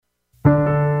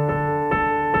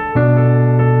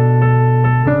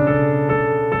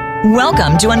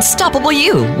Welcome to Unstoppable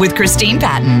You with Christine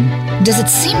Patton. Does it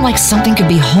seem like something could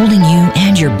be holding you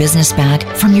and your business back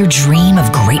from your dream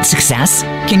of great success?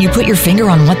 Can you put your finger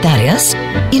on what that is?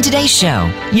 In today's show,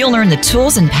 you'll learn the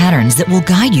tools and patterns that will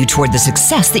guide you toward the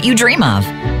success that you dream of.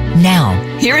 Now,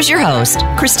 here is your host,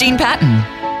 Christine Patton.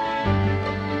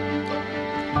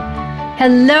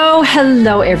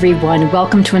 Hello, everyone.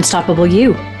 Welcome to Unstoppable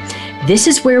You. This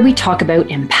is where we talk about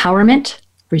empowerment,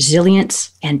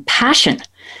 resilience, and passion,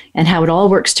 and how it all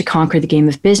works to conquer the game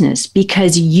of business,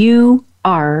 because you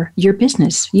are your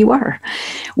business. You are.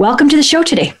 Welcome to the show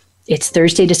today. It's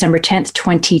Thursday, December 10th,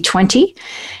 2020.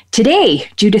 Today,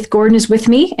 Judith Gordon is with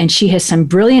me, and she has some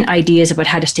brilliant ideas about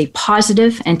how to stay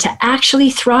positive and to actually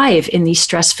thrive in these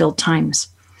stress-filled times.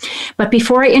 But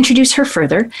before I introduce her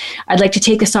further, I'd like to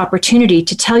take this opportunity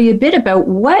to tell you a bit about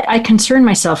what I concern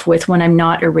myself with when I'm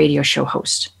not a radio show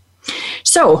host.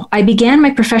 So I began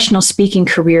my professional speaking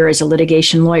career as a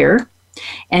litigation lawyer,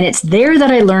 and it's there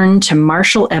that I learned to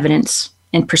marshal evidence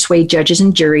and persuade judges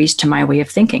and juries to my way of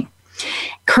thinking.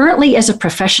 Currently, as a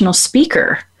professional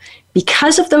speaker,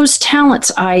 because of those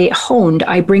talents I honed,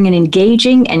 I bring an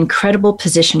engaging and credible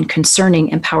position concerning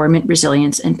empowerment,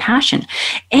 resilience, and passion.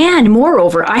 And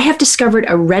moreover, I have discovered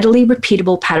a readily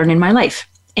repeatable pattern in my life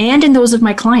and in those of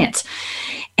my clients.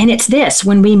 And it's this: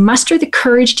 when we muster the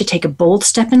courage to take a bold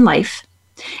step in life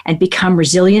and become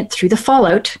resilient through the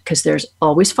fallout, because there's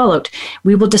always fallout,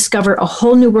 we will discover a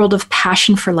whole new world of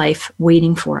passion for life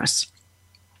waiting for us.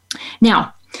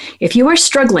 Now, if you are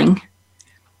struggling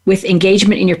with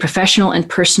engagement in your professional and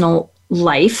personal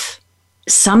life,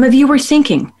 some of you are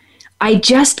thinking, I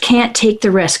just can't take the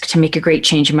risk to make a great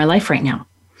change in my life right now.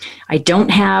 I don't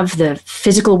have the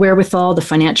physical wherewithal, the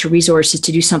financial resources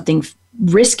to do something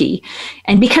risky.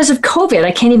 And because of COVID,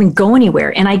 I can't even go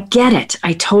anywhere. And I get it.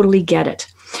 I totally get it.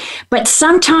 But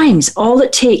sometimes all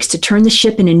it takes to turn the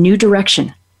ship in a new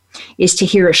direction is to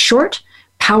hear a short,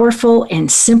 powerful,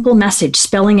 and simple message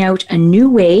spelling out a new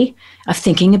way of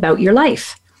thinking about your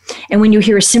life. And when you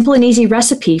hear a simple and easy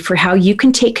recipe for how you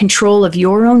can take control of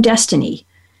your own destiny,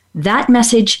 that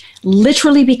message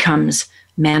literally becomes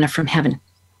manna from heaven.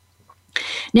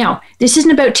 Now, this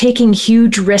isn't about taking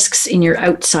huge risks in your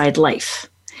outside life.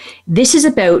 This is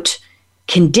about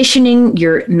conditioning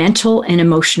your mental and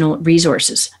emotional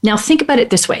resources. Now, think about it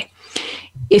this way.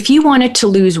 If you wanted to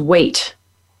lose weight,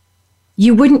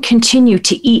 you wouldn't continue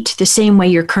to eat the same way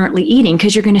you're currently eating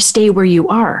because you're going to stay where you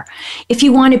are. If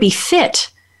you want to be fit,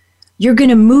 you're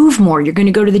going to move more. You're going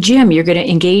to go to the gym. You're going to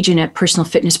engage in a personal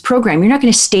fitness program. You're not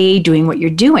going to stay doing what you're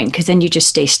doing because then you just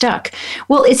stay stuck.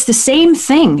 Well, it's the same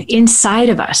thing inside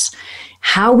of us.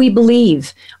 How we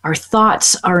believe, our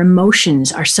thoughts, our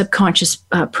emotions, our subconscious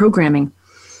programming.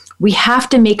 We have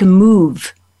to make a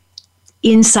move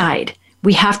inside.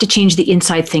 We have to change the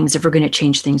inside things if we're going to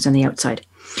change things on the outside.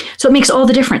 So it makes all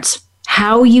the difference,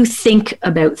 how you think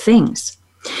about things.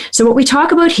 So what we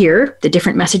talk about here, the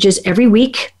different messages every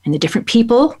week and the different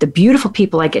people, the beautiful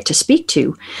people I get to speak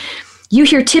to, you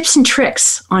hear tips and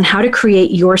tricks on how to create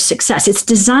your success. It's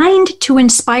designed to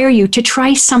inspire you to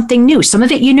try something new. Some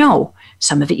of it you know,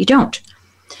 some of it you don't.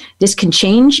 This can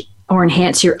change or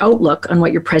enhance your outlook on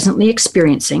what you're presently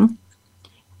experiencing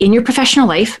in your professional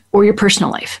life or your personal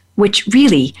life, which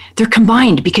really, they're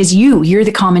combined because you're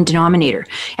the common denominator.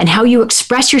 And how you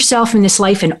express yourself in this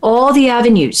life and all the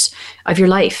avenues of your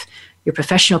life, your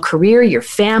professional career, your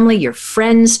family, your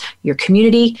friends, your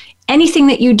community, anything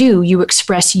that you do, you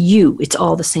express you. It's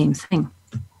all the same thing.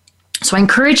 So I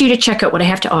encourage you to check out what I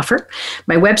have to offer.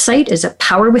 My website is at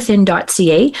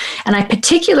powerwithin.ca, and I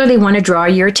particularly want to draw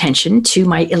your attention to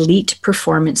my Elite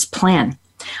Performance Plan.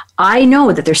 I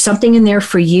know that there's something in there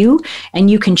for you, and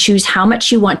you can choose how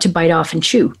much you want to bite off and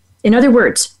chew. In other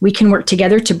words, we can work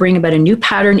together to bring about a new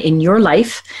pattern in your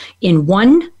life in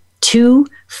 1, 2,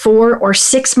 4, or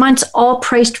 6 months, all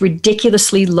priced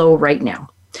ridiculously low right now.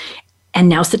 And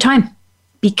now's the time.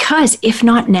 Because if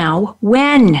not now,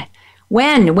 when?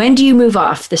 When do you move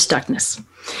off the stuckness?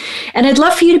 And I'd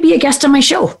love for you to be a guest on my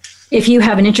show. If you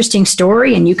have an interesting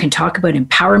story and you can talk about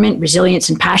empowerment, resilience,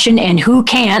 and passion, and who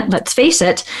can't, let's face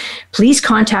it, please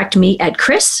contact me at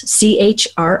Chris,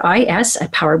 CHRIS,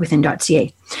 at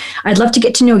powerwithin.ca. I'd love to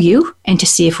get to know you and to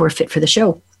see if we're fit for the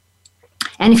show.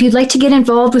 And if you'd like to get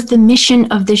involved with the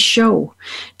mission of this show,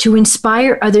 to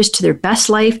inspire others to their best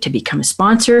life, to become a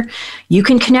sponsor, you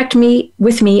can connect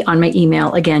with me on my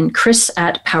email, again, Chris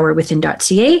at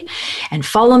powerwithin.ca, and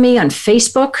follow me on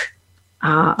Facebook.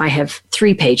 I have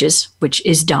 3 pages, which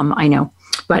is dumb, I know.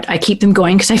 but I keep them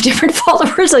going because I have different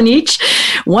followers on each.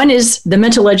 One is the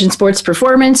Mental Edge in Sports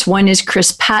Performance. One is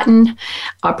Chris Patton,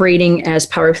 operating as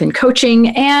Power Within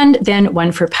Coaching, and then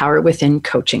one for Power Within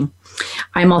Coaching.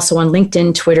 I'm also on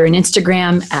LinkedIn, Twitter, and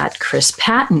Instagram at Chris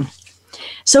Patton.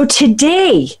 So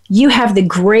today, you have the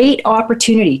great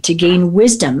opportunity to gain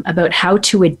wisdom about how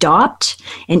to adopt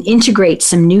and integrate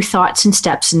some new thoughts and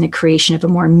steps in the creation of a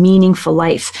more meaningful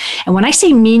life. And when I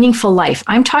say meaningful life,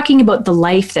 I'm talking about the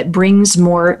life that brings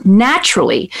more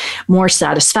naturally, more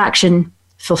satisfaction,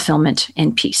 fulfillment,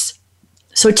 and peace.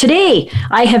 So today,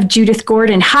 I have Judith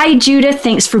Gordon. Hi, Judith.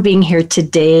 Thanks for being here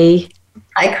today.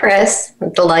 Hi, Chris.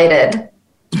 I'm delighted.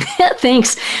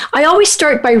 Thanks. I always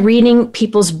start by reading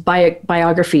people's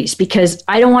biographies because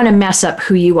I don't want to mess up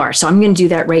who you are. So I'm going to do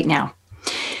that right now.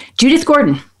 Judith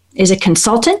Gordon is a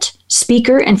consultant,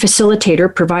 speaker, and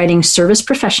facilitator providing service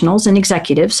professionals and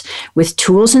executives with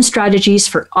tools and strategies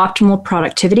for optimal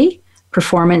productivity,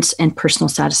 performance, and personal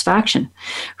satisfaction.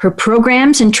 Her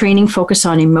programs and training focus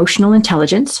on emotional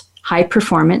intelligence, high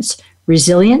performance,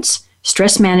 resilience,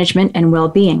 stress management, and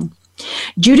well-being.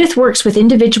 Judith works with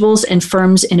individuals and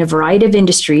firms in a variety of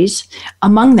industries,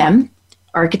 among them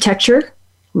architecture,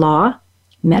 law,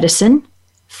 medicine,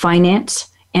 finance,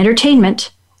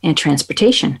 entertainment, and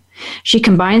transportation. She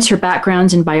combines her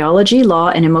backgrounds in biology, law,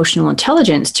 and emotional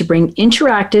intelligence to bring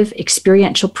interactive,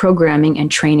 experiential programming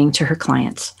and training to her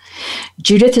clients.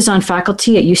 Judith is on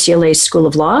faculty at UCLA's School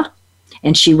of Law,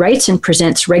 and she writes and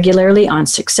presents regularly on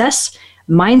success,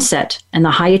 mindset, and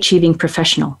the high-achieving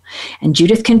professional. And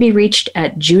Judith can be reached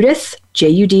at Judith,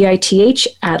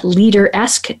 Judith, at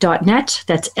leaderesque.net.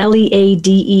 That's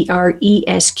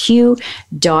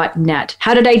LEADERESQ.net.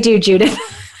 How did I do, Judith?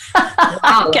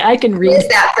 Wow. I can read. Who is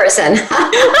that person?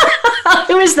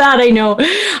 Who is that? I know.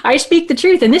 I speak the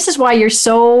truth. And this is why you're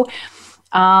so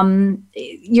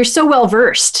well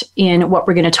versed in what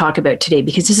we're going to talk about today,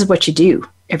 because this is what you do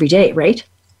every day, right?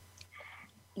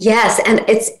 Yes, and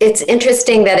it's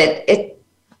interesting that it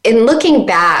in looking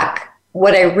back,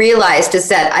 what I realized is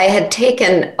that I had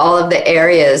taken all of the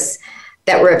areas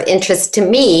that were of interest to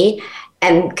me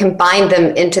and combined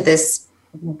them into this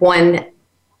one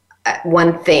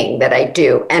thing that I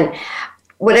do. And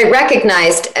what I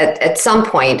recognized at some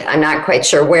point, I'm not quite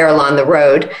sure where along the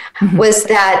road, was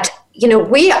that,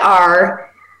 we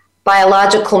are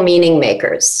biological meaning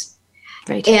makers.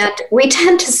 Right. And we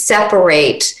tend to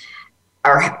separate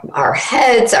our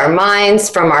heads, our minds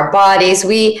from our bodies.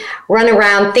 We run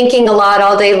around thinking a lot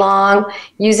all day long,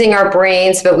 using our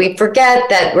brains, but we forget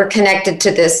that we're connected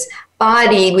to this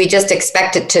body. We just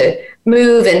expect it to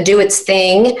move and do its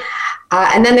thing.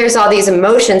 And then there's all these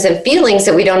emotions and feelings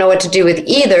that we don't know what to do with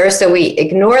either. So we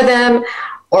ignore them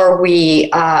or we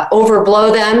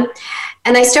overblow them.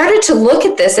 And I started to look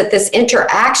at this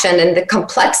interaction and the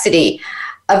complexity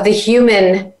of the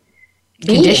human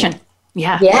condition.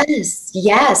 Yeah.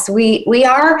 Yes. We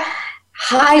are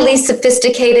highly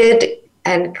sophisticated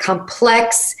and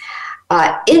complex,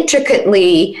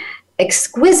 intricately,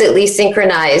 exquisitely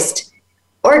synchronized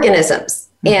organisms.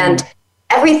 Mm-hmm. And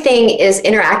everything is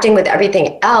interacting with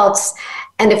everything else.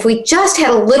 And if we just had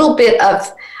a little bit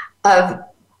of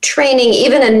training,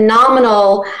 even a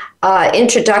nominal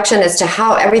introduction as to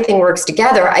how everything works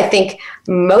together, I think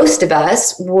most of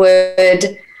us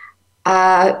would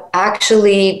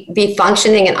actually be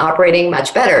functioning and operating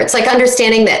much better. It's like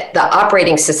understanding that the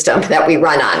operating system that we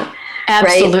run on.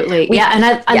 Absolutely. Right?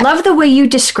 And I love the way you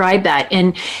describe that.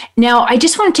 And now I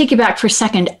just want to take you back for a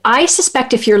second. I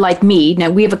suspect if you're like me, now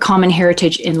we have a common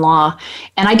heritage in law,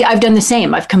 and I've done the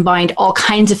same. I've combined all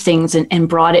kinds of things and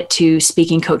brought it to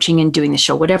speaking, coaching, and doing the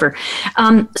show, whatever.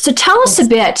 So tell us a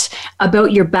bit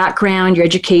about your background, your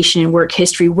education, and work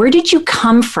history. Where did you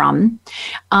come from?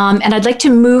 And I'd like to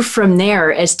move from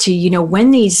there as to,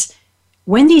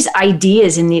 when these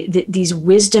ideas and these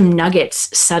wisdom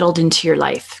nuggets settled into your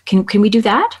life. Can we do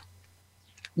that?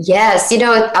 Yes.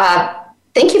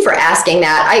 Thank you for asking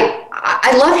that.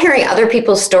 I love hearing other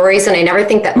people's stories, and I never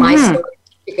think that my story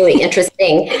is really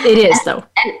interesting. It is, though.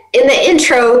 And in the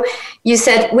intro, you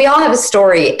said we all have a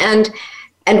story, and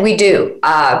we do.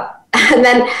 And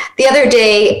then the other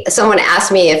day, someone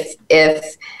asked me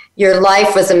if your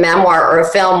life was a memoir or a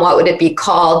film, what would it be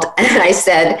called? And I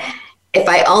said, if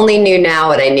I only knew now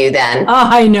what I knew then. Oh,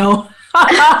 I know.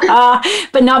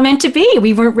 But not meant to be.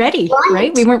 We weren't ready,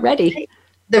 right? We weren't ready.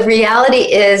 The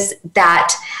reality is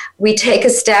that we take a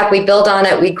step, we build on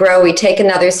it, we grow, we take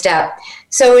another step.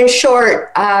 So in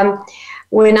short,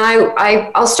 when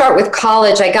I'll start with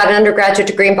college. I got an undergraduate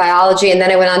degree in biology, and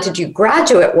then I went on to do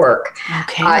graduate work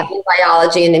in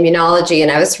biology and immunology.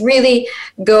 And I was really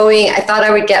I thought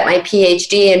I would get my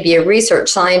PhD and be a research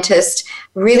scientist.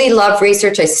 Really love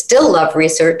research. I still love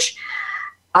research.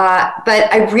 But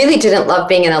I really didn't love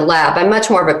being in a lab. I'm much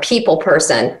more of a people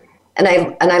person. And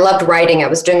I loved writing. I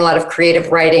was doing a lot of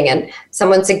creative writing, and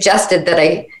someone suggested that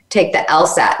I take the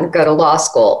LSAT and go to law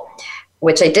school,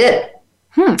 which I did.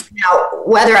 Now,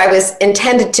 whether I was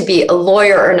intended to be a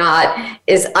lawyer or not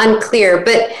is unclear,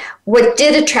 but what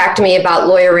did attract me about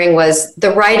lawyering was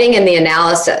the writing and the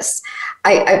analysis.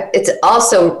 It's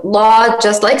also law,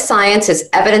 just like science, is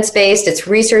evidence-based, it's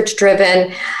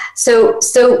research-driven. So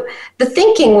the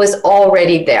thinking was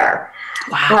already there.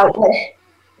 Wow.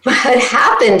 What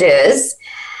happened is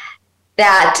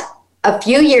that a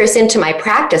few years into my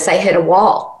practice, I hit a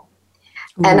wall.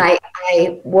 And I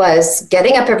was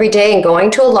getting up every day and going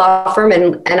to a law firm,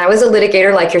 and I was a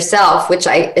litigator like yourself, which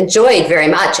I enjoyed very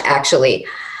much, actually.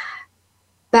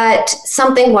 But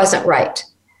something wasn't right.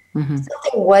 Something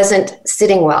wasn't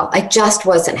sitting well. I just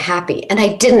wasn't happy, and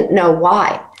I didn't know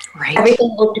why. Right.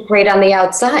 Everything looked great on the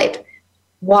outside.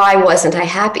 Why wasn't I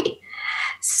happy?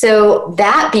 So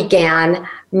that began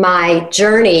my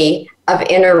journey of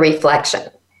inner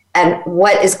reflection. And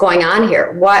what is going on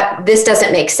here? This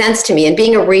doesn't make sense to me. And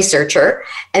being a researcher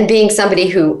and being somebody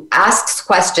who asks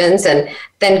questions and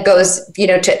then goes,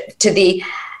 to the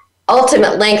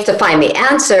ultimate length to find the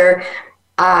answer,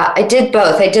 I did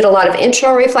both. I did a lot of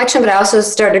internal reflection, but I also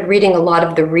started reading a lot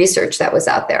of the research that was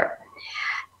out there.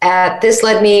 This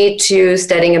led me to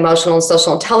studying emotional and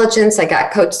social intelligence. I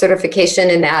got coach certification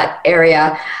in that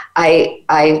area.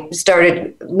 I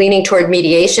started leaning toward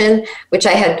mediation, which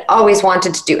I had always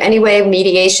wanted to do anyway.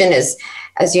 Mediation is,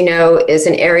 as you know, is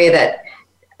an area that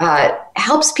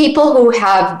helps people who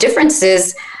have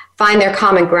differences find their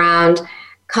common ground,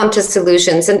 come to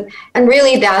solutions. And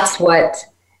really that's what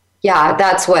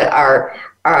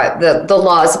the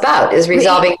law is about, is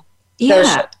resolving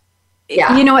those.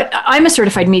 Yeah. You know what? I'm a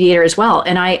certified mediator as well.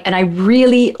 And I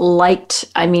really liked,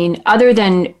 other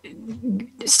than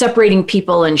separating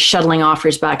people and shuttling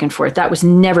offers back and forth, that was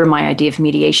never my idea of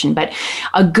mediation. But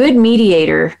a good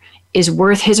mediator is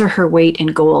worth his or her weight in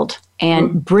gold.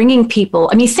 And bringing people,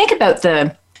 think about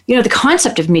the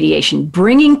concept of mediation,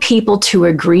 bringing people to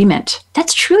agreement.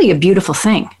 That's truly a beautiful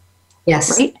thing.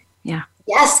 Yes. Right? Yeah.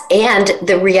 Yes, and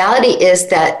the reality is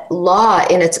that law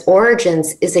in its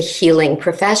origins is a healing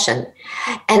profession.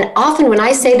 And often when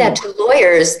I say that to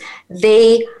lawyers,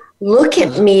 they look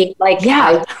at me like,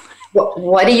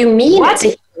 what do you mean it's a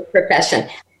healing profession?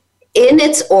 In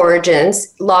its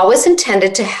origins, law was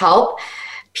intended to help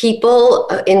people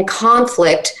in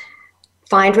conflict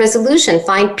find resolution,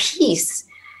 find peace,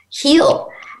 heal.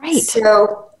 Right.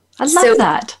 So I love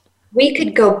that. We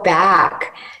could go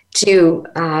back to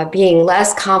being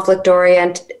less conflict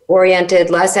oriented,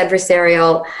 less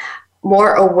adversarial,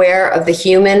 more aware of the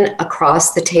human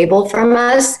across the table from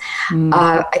us.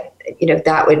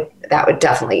 That would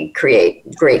definitely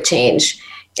create great change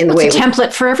in the way. It's a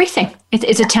template for everything.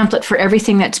 It's a template for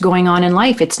everything that's going on in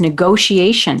life. It's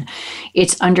negotiation.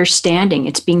 It's understanding.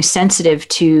 It's being sensitive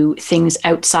to things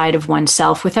outside of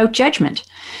oneself without judgment.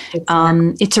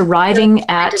 It's arriving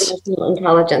at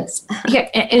intelligence. Yeah,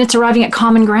 and it's arriving at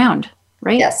common ground,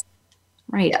 right? Yes.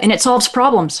 Right. Yes. And it solves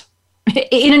problems.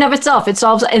 In and of itself, and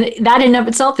that in and of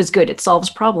itself is good. It solves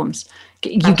problems.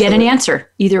 You Absolutely. Get an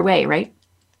answer either way, right?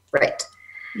 Right.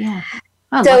 Yeah.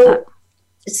 I love that.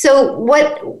 So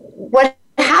what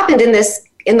happened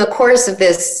in the course of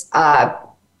this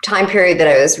time period that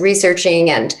I was researching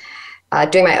and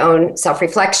doing my own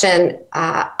self-reflection,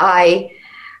 I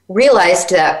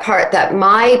realized that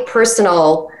my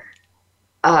personal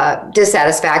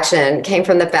dissatisfaction came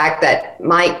from the fact that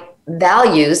my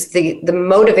values, the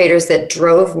motivators that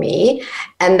drove me,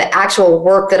 and the actual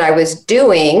work that I was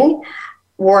doing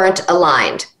weren't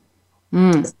aligned.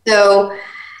 So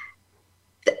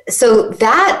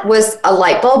that was a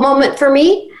light bulb moment for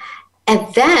me.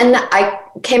 And then I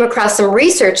came across some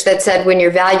research that said when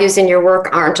your values and your work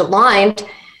aren't aligned,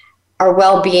 our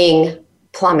well-being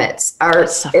plummets.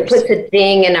 It puts a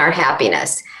ding in our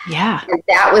happiness. Yeah. And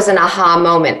that was an aha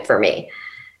moment for me.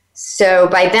 So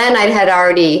by then I had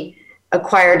already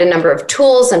acquired a number of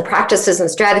tools and practices and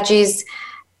strategies,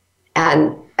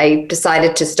 and I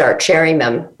decided to start sharing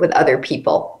them with other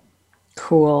people.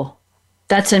 Cool.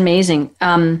 That's amazing.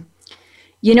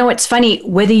 It's funny,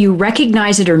 whether you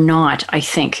recognize it or not, I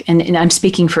think, and I'm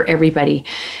speaking for everybody,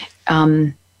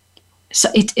 so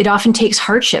it often takes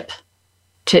hardship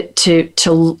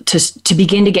to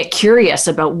begin to get curious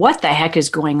about what the heck is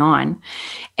going on.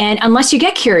 And unless you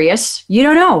get curious, you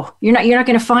don't know. You're not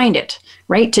going to find it,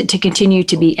 right? To continue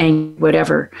to be angry,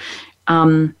 whatever.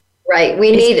 Right.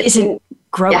 We need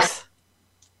growth.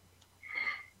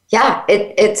 Yeah.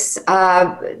 It's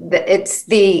the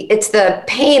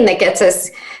pain that gets us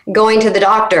going to the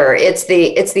doctor. It's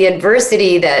the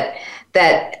adversity that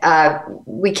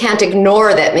we can't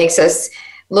ignore, that makes us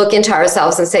look into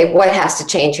ourselves and say, what has to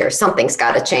change here? Something's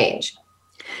got to change.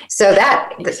 So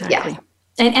that, exactly. Yeah.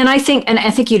 And I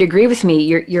think you'd agree with me.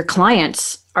 Your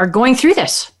clients are going through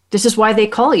this. This is why they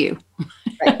call you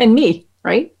right. and me,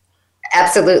 right?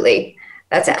 Absolutely.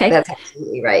 That's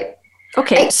absolutely right.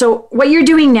 Okay. So what you're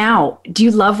doing now, do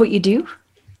you love what you do?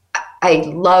 I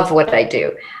love what I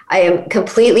do. I am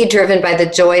completely driven by the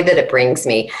joy that it brings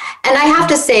me. And I have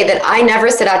to say that I never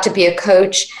set out to be a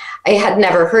coach. I had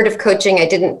never heard of coaching. I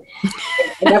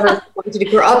never wanted to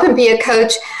grow up and be a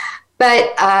coach.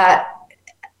 But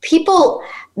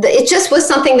it just was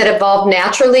something that evolved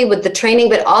naturally with the training,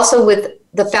 but also with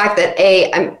the fact that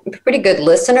A, I'm a pretty good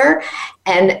listener,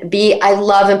 and B, I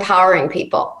love empowering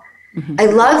people. Mm-hmm. I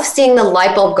love seeing the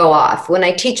light bulb go off. When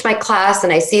I teach my class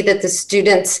and I see that the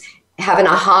students have an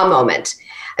aha moment,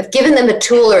 I've given them a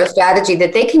tool or a strategy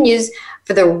that they can use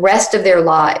for the rest of their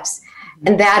lives.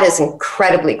 And that is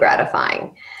incredibly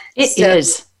gratifying. It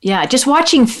is. Yeah. Just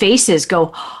watching faces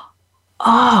go,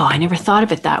 oh, I never thought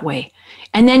of it that way.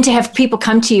 And then to have people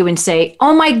come to you and say,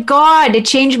 oh my God, it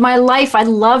changed my life. I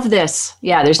love this.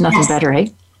 Yeah, there's nothing better,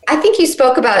 right? I think you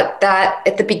spoke about that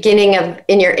at the beginning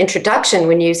in your introduction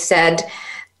when you said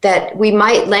that we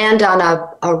might land on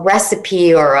a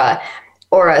recipe or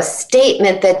a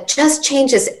statement that just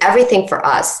changes everything for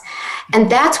us. And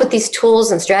that's what these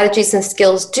tools and strategies and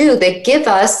skills do. They give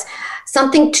us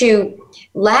something to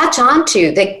latch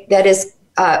onto that is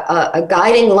a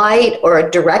guiding light or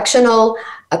a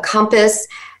compass.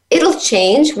 It'll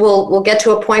change. We'll get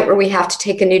to a point where we have to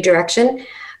take a new direction.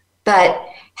 But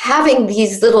having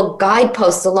these little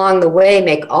guideposts along the way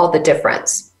make all the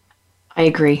difference. I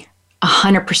agree.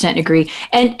 100% agree.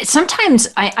 And sometimes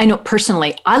I know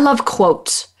personally, I love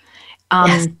quotes.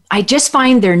 Yes. I just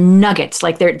find they're nuggets,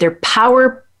 like they're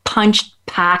power punched,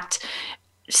 packed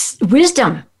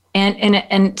wisdom.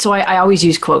 And so I always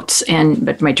use quotes,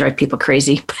 but it might drive people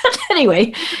crazy. But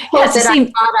anyway, it's the same.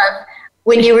 I thought of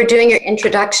when you were doing your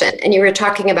introduction and you were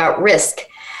talking about risk.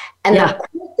 And the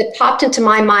quote that popped into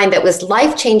my mind that was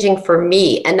life-changing for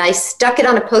me, and I stuck it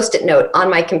on a Post-it note on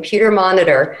my computer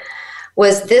monitor,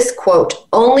 was this quote: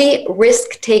 only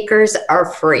risk takers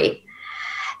are free.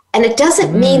 And it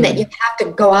doesn't mean that you have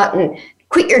to go out and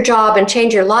quit your job and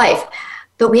change your life,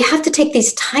 but we have to take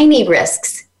these tiny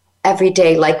risks every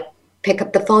day, like pick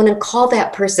up the phone and call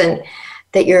that person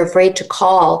that you're afraid to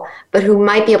call, but who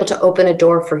might be able to open a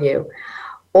door for you.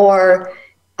 Or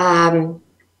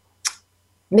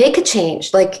make a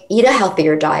change, like eat a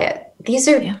healthier diet. These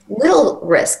are little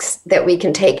risks that we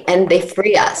can take, and they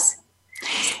free us.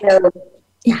 So,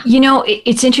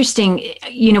 it's interesting.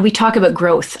 We talk about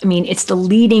growth. I mean, it's the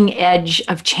leading edge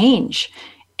of change,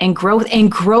 and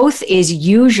growth is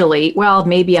usually,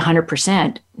 maybe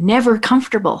 100%, never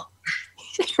comfortable.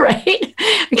 Right?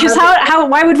 Because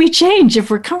why would we change if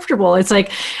we're comfortable? It's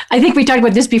like, I think we talked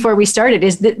about this before we started,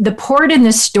 is the port in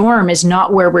the storm is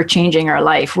not where we're changing our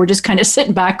life. We're just kind of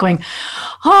sitting back going,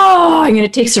 oh, I'm going to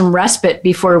take some respite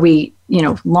before we,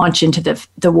 launch into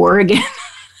the war again.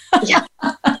 Yeah.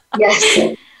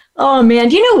 Yes. Oh man,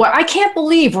 you know what? I can't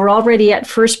believe we're already at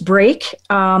first break.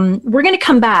 We're going to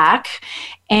come back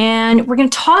and we're going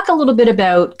to talk a little bit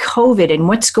about COVID and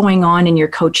what's going on in your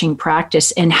coaching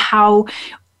practice, and how,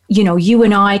 you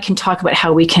and I can talk about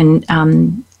how we can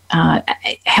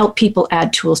help people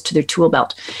add tools to their tool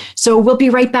belt. So we'll be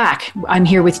right back. I'm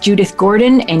here with Judith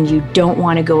Gordon, and you don't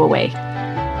want to go away.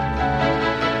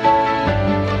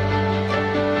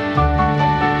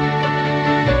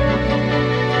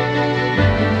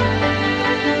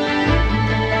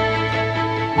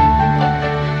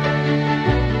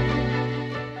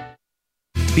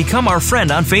 Become our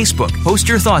friend on Facebook. Post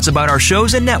your thoughts about our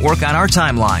shows and network on our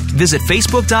timeline. Visit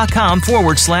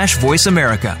Facebook.com/Voice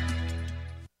America.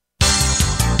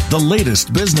 The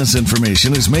latest business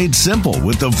information is made simple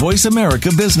with the Voice America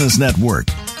Business Network.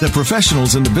 The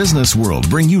professionals in the business world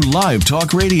bring you live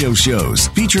talk radio shows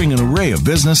featuring an array of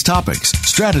business topics,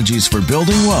 strategies for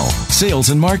building wealth,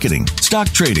 sales and marketing, stock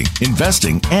trading,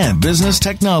 investing, and business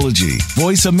technology.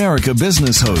 Voice America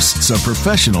Business hosts are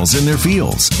professionals in their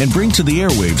fields and bring to the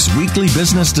airwaves weekly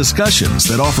business discussions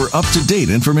that offer up-to-date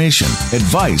information,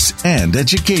 advice, and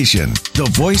education. The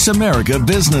Voice America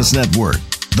Business Network.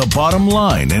 the bottom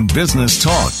line in business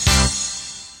talk.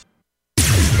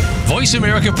 Voice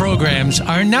America programs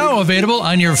are now available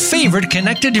on your favorite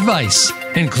connected device,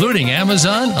 including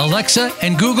Amazon, Alexa,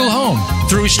 and Google Home.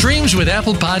 Through streams with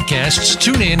Apple Podcasts,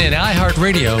 TuneIn, and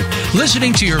iHeartRadio,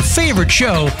 listening to your favorite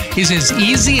show is as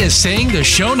easy as saying the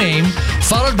show name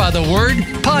followed by the word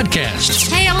podcast.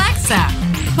 Hey, Alexa,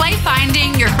 play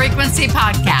Finding Your Frequency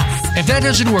podcast. If that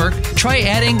doesn't work, try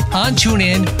adding on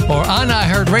TuneIn or on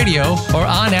iHeartRadio or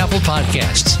on Apple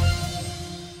Podcasts.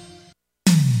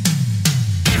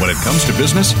 When it comes to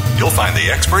business, you'll find the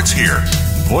experts here.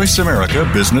 Voice America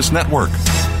Business Network.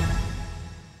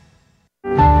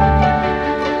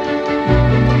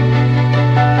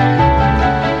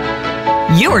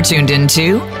 You're tuned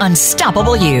into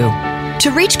Unstoppable You.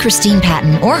 To reach Christine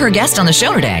Patton or her guest on the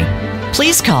show today,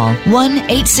 please call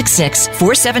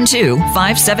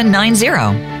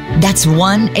 1-866-472-5790. That's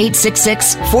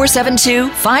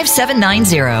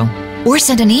 1-866-472-5790. Or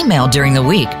send an email during the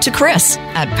week to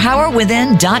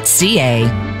chris@powerwithin.ca.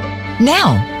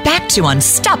 Now, back to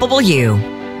Unstoppable You.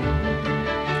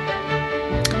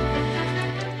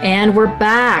 And we're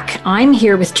back. I'm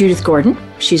here with Judith Gordon.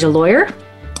 She's a lawyer.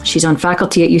 She's on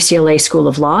faculty at UCLA School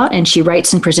of Law, and she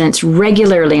writes and presents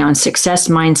regularly on success,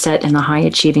 mindset, and the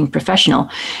high-achieving professional.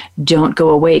 Don't go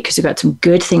away, because we've got some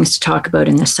good things to talk about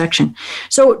in this section.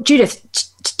 So, Judith,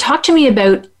 talk to me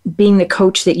about being the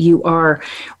coach that you are.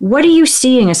 What are you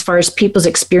seeing as far as people's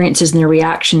experiences and their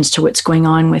reactions to what's going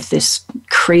on with this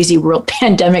crazy world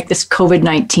pandemic, this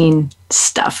COVID-19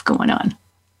 stuff going on?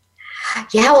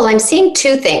 Yeah, well, I'm seeing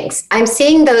two things. I'm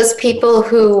seeing those people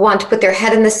who want to put their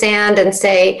head in the sand and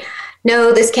say,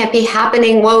 no, this can't be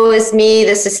happening. Woe is me.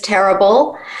 This is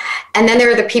terrible. And then there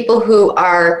are the people who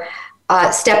are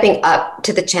stepping up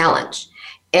to the challenge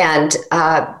and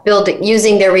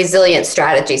using their resilient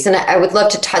strategies. And I would love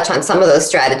to touch on some of those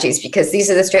strategies, because these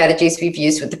are the strategies we've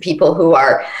used with the people who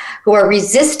are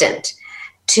resistant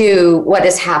to what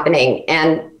is happening.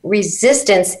 And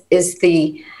resistance is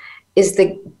the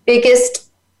biggest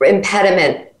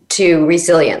impediment to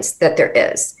resilience that there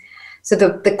is. So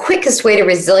the quickest way to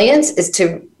resilience is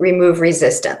to remove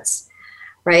resistance.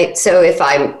 Right. So if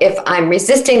I'm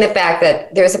resisting the fact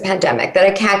that there's a pandemic, that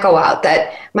I can't go out,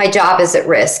 that my job is at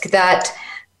risk, that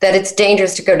it's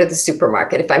dangerous to go to the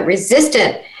supermarket, if I'm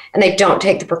resistant and I don't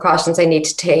take the precautions I need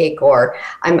to take, or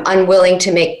I'm unwilling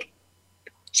to make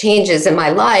changes in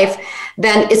my life,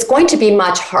 then it's going to be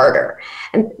much harder.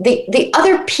 And the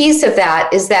other piece of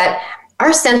that is that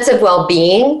our sense of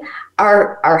well-being,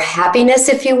 our happiness,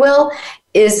 if you will,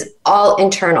 is all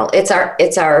internal. It's our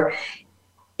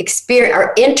experience,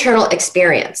 our internal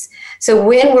experience. So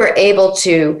when we're able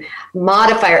to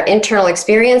modify our internal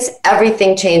experience,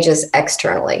 everything changes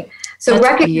externally. So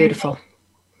that's beautiful.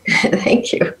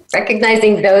 Thank you.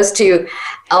 Recognizing those two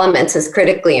elements is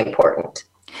critically important.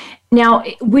 Now,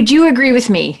 would you agree with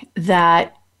me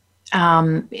that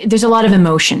there's a lot of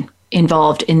emotion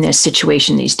involved in this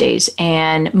situation these days,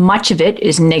 and much of it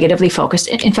is negatively focused?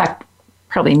 In fact,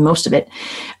 probably most of it.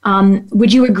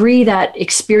 Would you agree that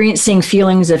experiencing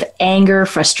feelings of anger,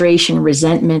 frustration,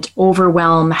 resentment,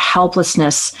 overwhelm,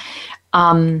 helplessness,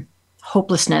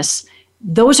 hopelessness,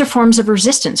 those are forms of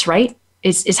resistance, right?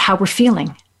 Is how we're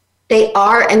feeling. They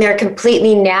are, and they're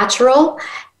completely natural,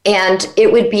 and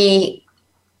it would be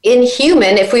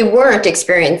inhuman if we weren't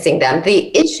experiencing them.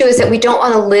 The issue is that we don't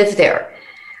want to live there.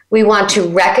 We want to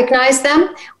recognize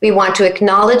them. We want to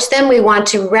acknowledge them. We want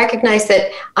to recognize that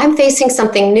I'm facing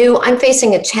something new. I'm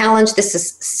facing a challenge. This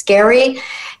is scary.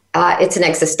 It's an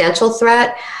existential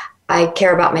threat. I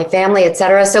care about my family,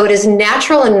 etc. So it is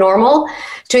natural and normal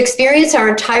to experience our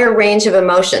entire range of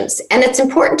emotions. And it's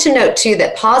important to note, too,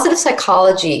 that positive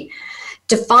psychology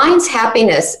defines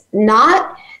happiness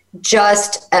not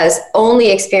just as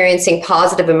only experiencing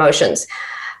positive emotions,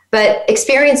 but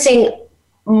experiencing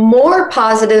more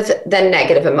positive than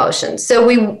negative emotions. So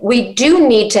we do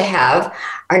need to have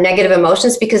our negative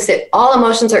emotions, because all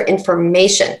emotions are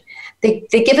information. They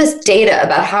give us data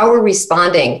about how we're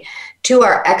responding to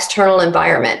our external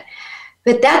environment.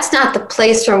 But that's not the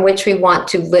place from which we want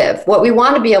to live. What we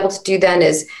want to be able to do then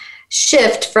is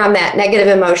shift from that negative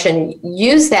emotion,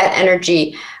 use that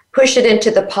energy, push it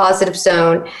into the positive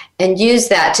zone, and use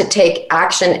that to take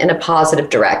action in a positive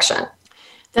direction.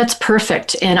 That's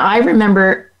perfect. And I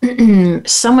remember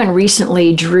someone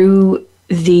recently drew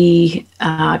the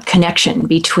connection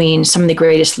between some of the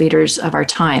greatest leaders of our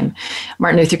time,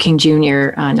 Martin Luther King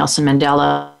Jr., Nelson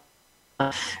Mandela,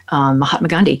 Mahatma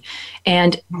Gandhi.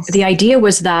 And the idea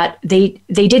was that they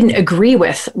didn't agree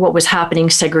with what was happening,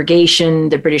 segregation,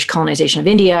 the British colonization of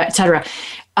India, et cetera.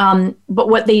 But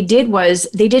what they did was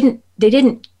they didn't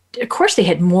of course they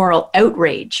had moral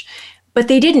outrage, but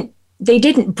they didn't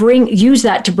use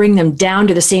that to bring them down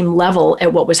to the same level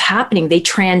at what was happening. They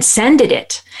transcended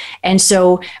it. And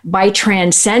so by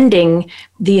transcending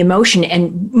the emotion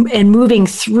and moving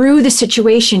through the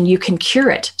situation, you can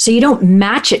cure it. So you don't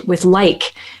match it with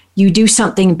like, you do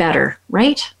something better,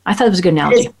 right? I thought it was a good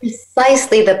analogy. That is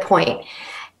precisely the point.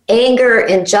 Anger,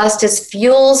 injustice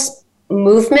fuels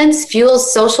movements,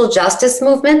 fuels social justice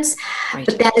movements, right.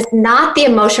 But that is not the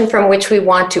emotion from which we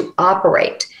want to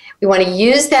operate. We want to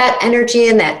use that energy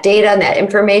and that data and that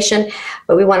information,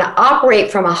 but we want to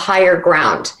operate from a higher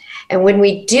ground. And when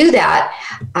we do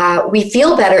that, we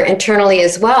feel better internally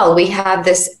as well. We have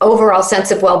this overall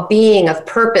sense of well-being, of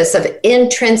purpose, of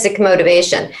intrinsic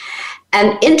motivation.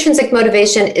 And intrinsic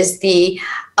motivation is the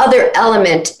other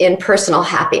element in personal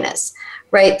happiness,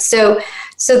 right? So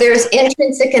there's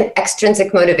intrinsic and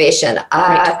extrinsic motivation.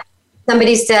 Right.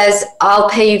 Somebody says, I'll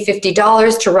pay you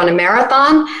 $50 to run a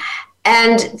marathon.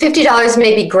 And $50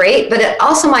 may be great, but it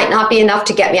also might not be enough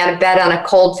to get me out of bed on a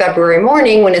cold February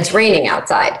morning when it's raining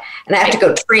outside and I have to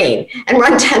go train and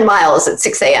run 10 miles at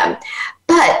 6 a.m.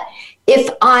 But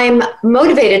if I'm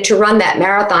motivated to run that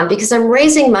marathon because I'm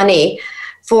raising money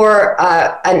for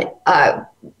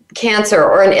cancer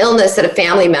or an illness that a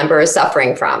family member is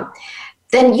suffering from,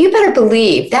 then you better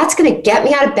believe that's going to get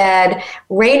me out of bed,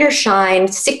 rain or shine,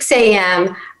 6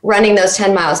 a.m., running those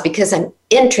 10 miles because I'm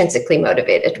intrinsically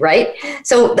motivated, right?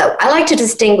 So I like to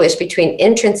distinguish between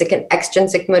intrinsic and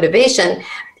extrinsic motivation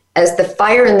as the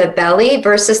fire in the belly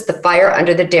versus the fire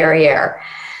under the derriere.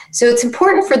 So it's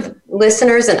important for the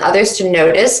listeners and others to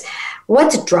notice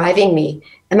what's driving me.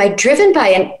 Am I driven by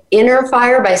an inner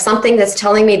fire, by something that's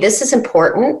telling me this is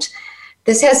important,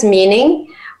 this has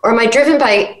meaning, or am I driven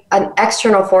by an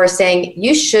external force saying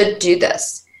you should do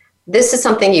this? This is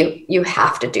something you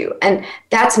have to do. And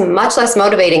that's much less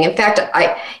motivating. In fact,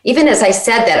 even as I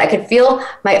said that, I could feel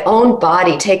my own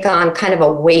body take on kind of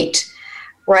a weight,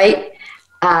 right?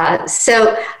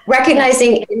 So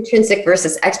recognizing intrinsic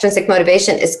versus extrinsic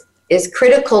motivation is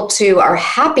critical to our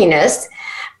happiness,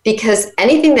 because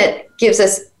anything that gives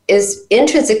us is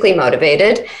intrinsically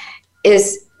motivated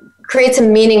creates a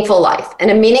meaningful life. And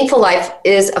a meaningful life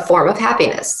is a form of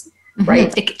happiness.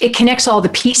 Right. It connects all the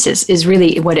pieces is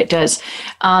really what it does.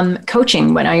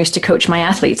 Coaching, when I used to coach my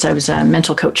athletes, I was a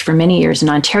mental coach for many years in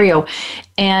Ontario,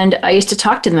 and I used to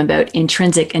talk to them about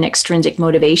intrinsic and extrinsic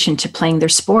motivation to playing their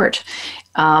sport.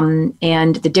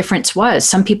 And the difference was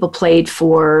some people played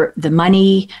for the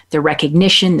money, the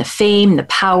recognition, the fame, the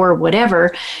power,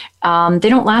 whatever. They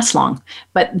don't last long,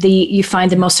 but you find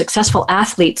the most successful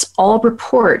athletes all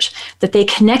report that they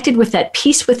connected with that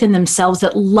piece within themselves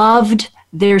that loved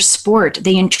their sport.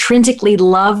 They intrinsically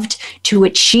loved to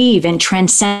achieve and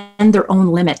transcend their own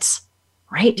limits,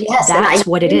 right? Yes, that's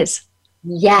what it is.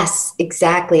 Yes,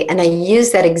 exactly. And I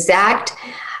use that exact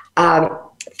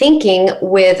thinking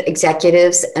with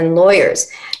executives and lawyers,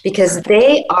 because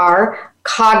they are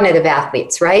cognitive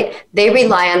athletes, right? They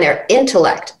rely on their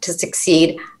intellect to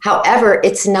succeed. However,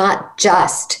 it's not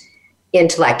just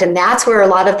intellect. And that's where a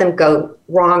lot of them go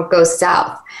wrong, go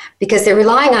south, because they're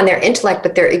relying on their intellect,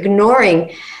 but they're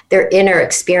ignoring their inner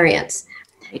experience.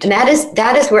 And that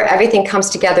is where everything comes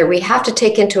together. We have to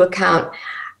take into account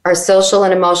our social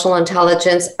and emotional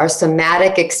intelligence, our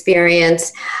somatic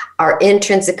experience, our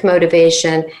intrinsic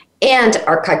motivation, and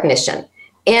our cognition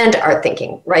and our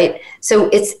thinking, right? So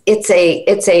it's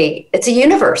a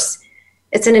universe.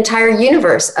 It's an entire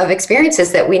universe of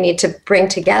experiences that we need to bring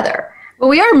together. Well,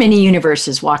 we are mini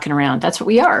universes walking around. That's what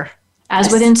we are. As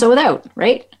yes. Within, so without,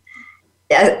 right?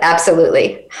 Yeah,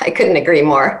 absolutely. I couldn't agree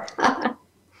more.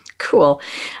 Cool.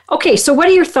 Okay, so what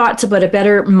are your thoughts about a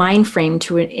better mind frame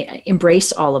to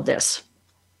embrace all of this?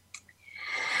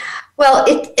 Well,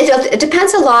 it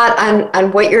depends a lot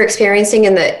on what you're experiencing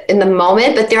in the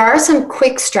moment, but there are some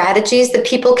quick strategies that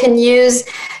people can use,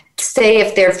 say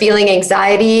if they're feeling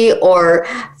anxiety or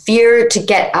fear, to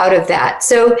get out of that.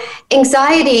 So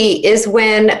anxiety is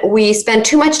when we spend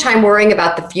too much time worrying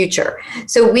about the future.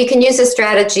 So we can use a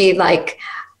strategy like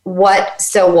what,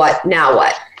 so what, now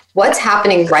what? What's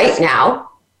happening right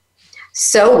now?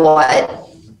 So what?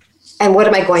 And what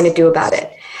am I going to do about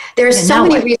it? There are so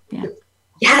many reasons. Yeah.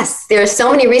 Yes, there are so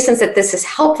many reasons that this is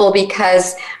helpful,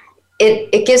 because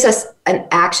it gives us an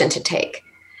action to take.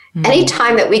 Mm-hmm.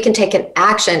 Anytime that we can take an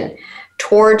action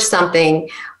towards something,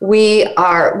 we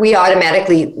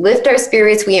automatically lift our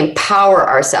spirits, we empower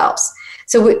ourselves.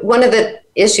 So one of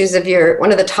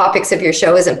the topics of your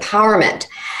show is empowerment.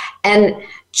 And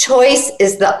choice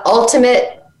is the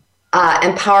ultimate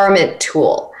empowerment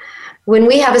tool. When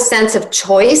we have a sense of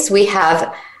choice, we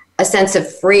have a sense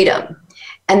of freedom.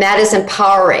 And that is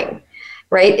empowering,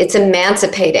 right? It's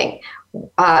emancipating.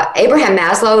 Abraham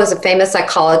Maslow is a famous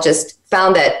psychologist,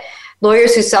 found that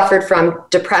lawyers who suffered from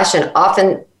depression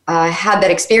often had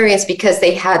that experience because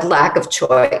they had lack of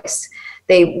choice.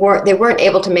 They weren't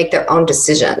able to make their own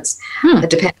decisions,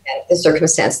 depending on the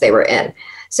circumstance they were in.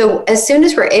 So as soon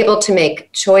as we're able to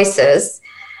make choices,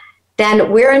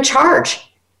 then we're in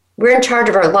charge. We're in charge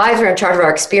of our lives. We're in charge of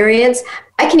our experience.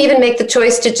 I can even make the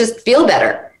choice to just feel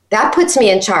better. That puts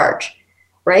me in charge,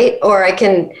 right? Or I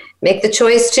can make the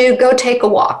choice to go take a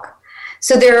walk.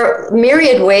 So there are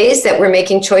myriad ways that we're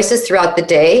making choices throughout the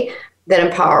day that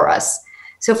empower us.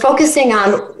 So focusing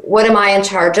on what am I in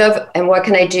charge of and what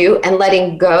can I do, and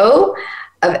letting go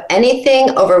of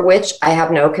anything over which I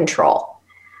have no control.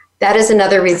 That is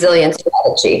another resilience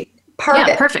strategy.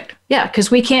 Perfect. Yeah, because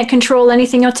we can't control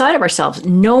anything outside of ourselves.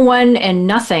 No one and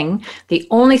nothing. The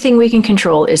only thing we can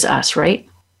control is us, right?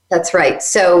 That's right.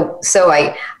 So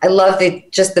I love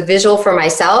the visual for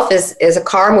myself is a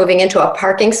car moving into a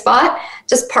parking spot.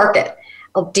 Just park it.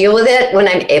 I'll deal with it when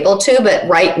I'm able to, but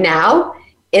right now,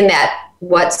 in that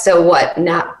what, so what,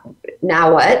 now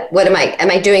what am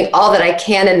I doing all that I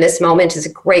can in this moment is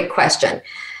a great question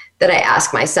that I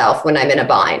ask myself when I'm in a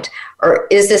bind. Or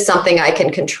is this something I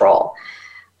can control?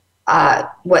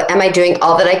 What am I doing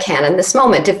all that I can in this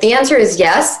moment? If the answer is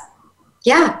yes,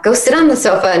 go sit on the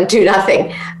sofa and do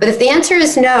nothing. But if the answer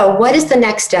is no, what is the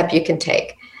next step you can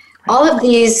take? All of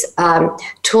these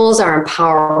tools are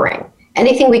empowering.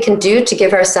 Anything we can do to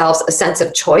give ourselves a sense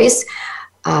of choice,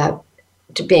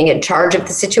 to being in charge of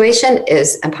the situation,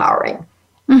 is empowering.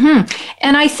 Mm-hmm.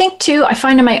 And I think too, I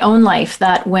find in my own life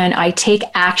that when I take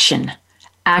action,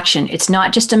 it's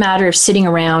not just a matter of sitting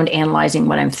around analyzing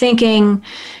what I'm thinking,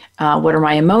 what are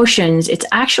my emotions. It's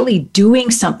actually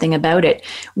doing something about it.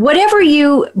 Whatever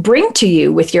you bring to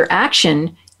you with your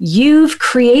action, you've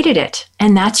created it,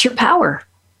 and that's your power,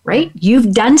 right?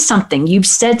 You've done something, you've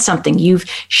said something, you've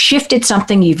shifted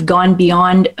something, you've gone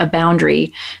beyond a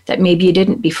boundary that maybe you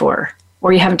didn't before,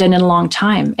 or you haven't done in a long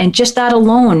time. And just that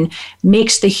alone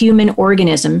makes the human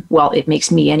organism, well, it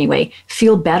makes me anyway,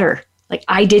 feel better. Like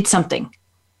I did something.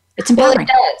 It's empowering. Well, it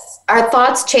does. Our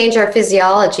thoughts change our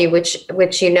physiology,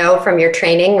 which you know from your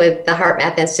training with the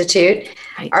HeartMath Institute.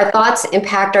 Right. Our thoughts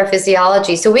impact our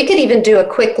physiology. So we could even do a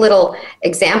quick little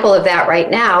example of that right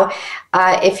now.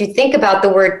 If you think about the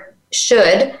word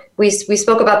should, we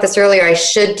spoke about this earlier, I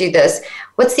should do this.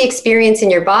 What's the experience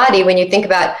in your body when you think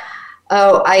about,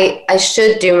 oh, I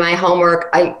should do my homework,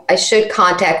 I should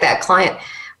contact that client?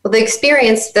 Well, the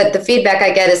experience, that the feedback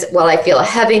I get is, well, I feel a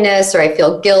heaviness, or I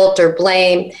feel guilt or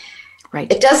blame.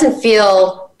 Right. It doesn't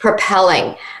feel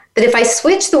propelling. But if I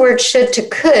switch the word should to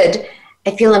could,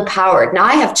 I feel empowered. Now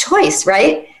I have choice,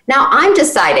 right? Now I'm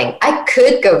deciding I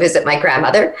could go visit my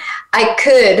grandmother. I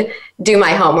could do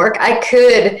my homework. I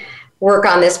could work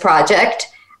on this project.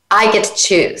 I get to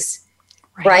choose,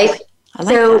 right? I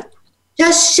like that.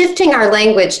 Just shifting our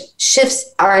language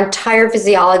shifts our entire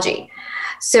physiology.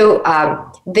 So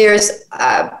there's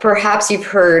perhaps you've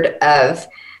heard of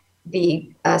the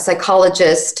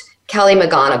psychologist Kelly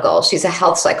McGonigal. She's a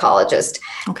health psychologist.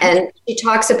 Okay. And she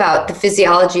talks about the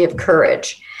physiology of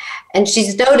courage. And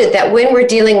she's noted that when we're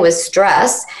dealing with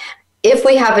stress, if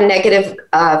we have a negative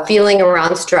feeling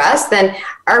around stress, then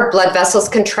our blood vessels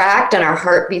contract and our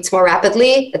heart beats more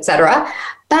rapidly, etc.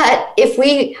 But if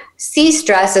we see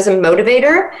stress as a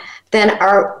motivator, then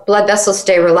our blood vessels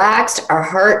stay relaxed, our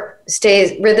heart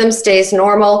rhythm stays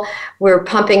normal. We're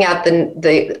pumping out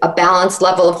a balanced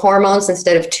level of hormones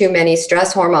instead of too many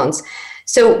stress hormones.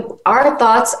 So our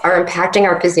thoughts are impacting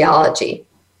our physiology.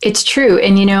 It's true.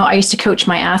 And, I used to coach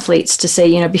my athletes to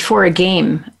say, before a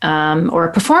game or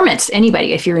a performance,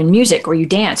 anybody, if you're in music or you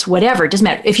dance, whatever, it doesn't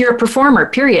matter. If you're a performer,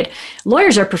 period.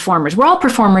 Lawyers are performers. We're all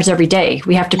performers every day.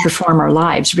 We have to perform our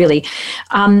lives, really.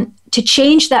 To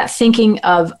change that thinking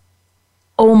of,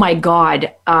 oh my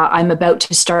God, I'm about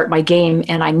to start my game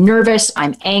and I'm nervous,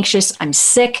 I'm anxious, I'm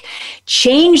sick.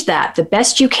 Change that the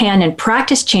best you can and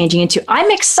practice changing into, I'm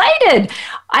excited.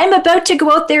 I'm about to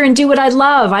go out there and do what I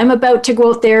love. I'm about to go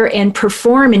out there and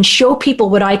perform and show people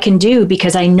what I can do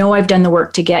because I know I've done the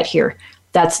work to get here.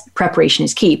 That's preparation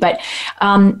is key. But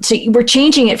so we're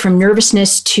changing it from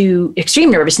nervousness to extreme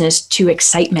nervousness to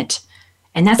excitement.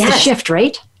 And that's the shift,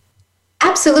 right?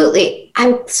 Absolutely.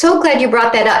 I'm so glad you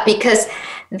brought that up because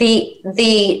the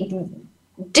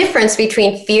difference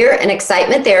between fear and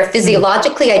excitement, they are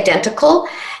physiologically identical.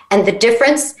 And the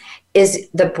difference is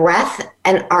the breath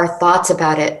and our thoughts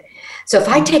about it. So if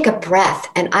I take a breath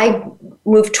and I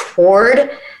move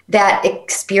toward that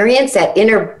experience,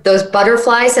 those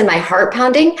butterflies and my heart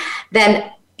pounding,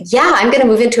 then I'm going to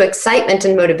move into excitement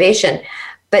and motivation.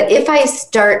 But if I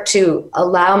start to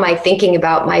allow my thinking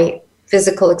about my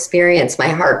physical experience, my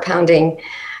heart pounding,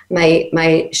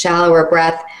 my shallower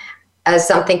breath as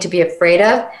something to be afraid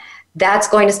of, that's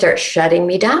going to start shutting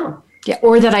me down. Yeah,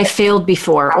 or that I failed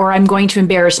before, or I'm going to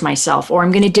embarrass myself, or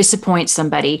I'm going to disappoint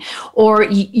somebody, or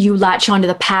you latch onto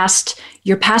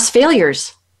your past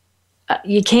failures.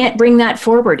 You can't bring that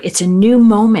forward. It's a new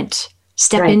moment.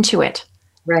 Step into it.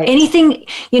 Right. Anything,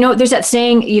 there's that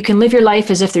saying, you can live your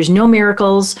life as if there's no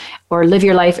miracles, or live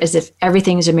your life as if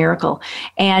everything is a miracle.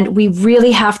 And we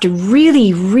really have to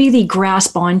really, really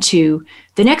grasp onto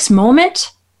the next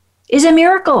moment is a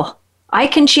miracle. I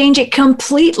can change it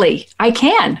completely. I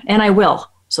can, and I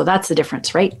will. So that's the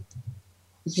difference, right?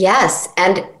 Yes.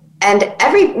 And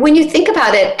when you think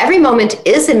about it, every moment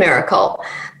is a miracle.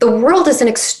 The world is an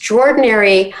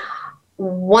extraordinary,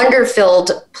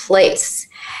 wonder-filled place.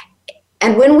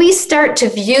 And when we start to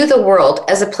view the world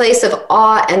as a place of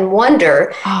awe and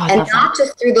wonder, and not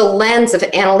just through the lens of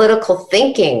analytical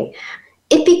thinking,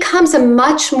 it becomes a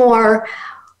much more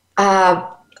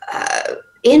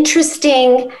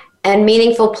interesting and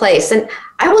meaningful place. And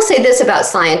I will say this about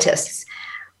scientists.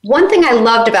 One thing I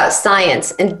loved about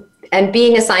science and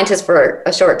being a scientist for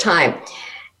a short time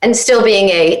and still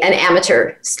being an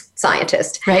amateur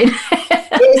scientist, right,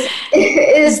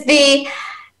 is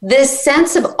this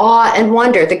sense of awe and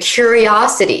wonder, the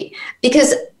curiosity,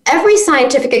 because every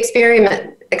scientific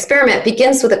experiment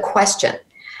begins with a question.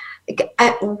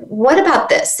 What about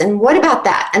this? And what about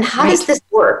that? And how does this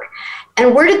work?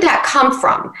 And where did that come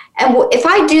from? And if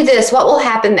I do this, what will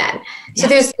happen then? So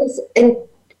there's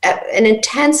an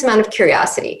intense amount of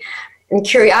curiosity. And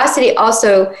curiosity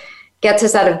also gets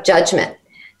us out of judgment.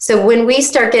 So when we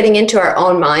start getting into our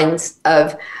own minds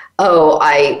of,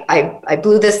 I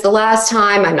blew this the last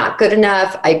time, I'm not good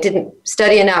enough, I didn't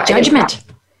study enough. Judgment.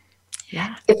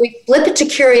 Yeah. If we flip it to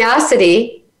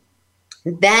curiosity,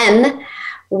 then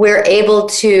we're able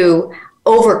to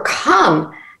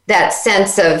overcome that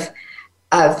sense of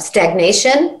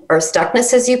stagnation or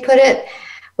stuckness, as you put it.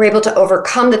 We're able to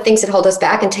overcome the things that hold us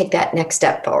back and take that next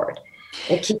step forward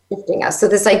and keep lifting us. So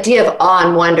this idea of awe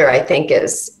and wonder, I think,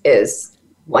 is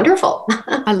wonderful.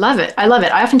 I love it.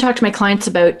 I often talk to my clients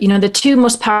about, the two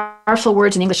most powerful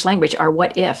words in the English language are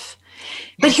what if.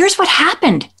 But here's what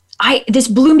happened. This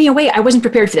blew me away. I wasn't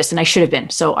prepared for this, and I should have been.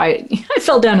 So I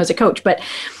fell down as a coach. But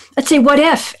let's say what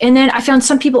if, and then I found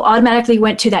some people automatically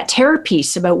went to that terror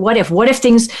piece about what if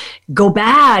things go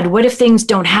bad? What if things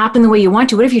don't happen the way you want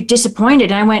to? What if you're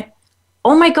disappointed? And I went,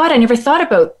 oh my God, I never thought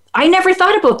about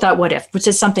that what if, which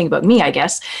is something about me, I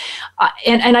guess.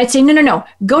 And I'd say, no,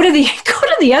 go to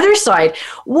the other side.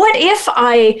 What if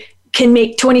I can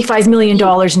make $25 million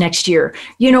next year?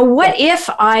 What if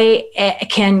I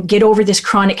can get over this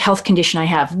chronic health condition I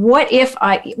have? What if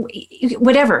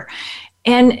whatever.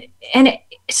 And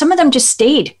some of them just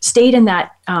stayed in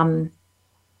that,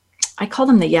 I call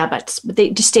them the buts, but they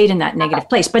just stayed in that negative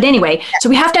place. But anyway, so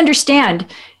we have to understand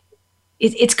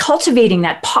it's cultivating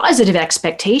that positive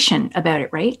expectation about it,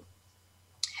 right?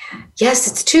 Yes,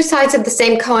 it's two sides of the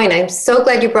same coin. I'm so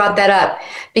glad you brought that up,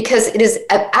 because it is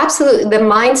absolutely the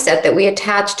mindset that we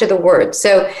attach to the word.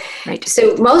 So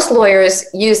most lawyers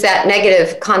use that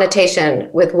negative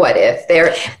connotation with what if.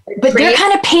 They're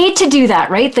kind of paid to do that,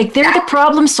 right? Like they're the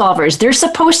problem solvers. They're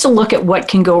supposed to look at what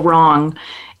can go wrong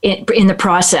in the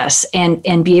process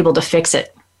and be able to fix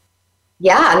it.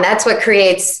 Yeah, and that's what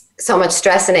creates so much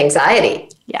stress and anxiety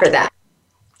for them.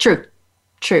 True.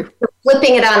 So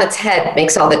flipping it on its head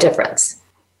makes all the difference.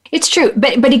 It's true.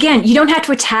 But again, you don't have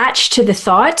to attach to the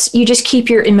thoughts. You just keep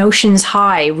your emotions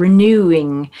high,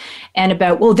 renewing, and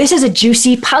about, well, this is a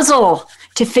juicy puzzle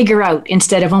to figure out,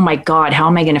 instead of, oh my God, how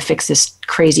am I going to fix this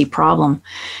crazy problem?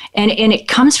 And it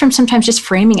comes from sometimes just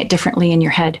framing it differently in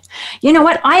your head. You know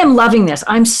what? I am loving this.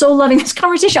 I'm so loving this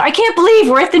conversation. I can't believe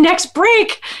we're at the next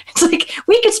break. It's like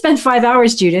we could spend 5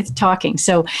 hours, Judith, talking.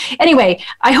 So anyway,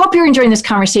 I hope you're enjoying this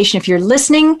conversation. If you're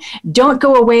listening, don't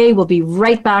go away. We'll be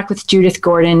right back with Judith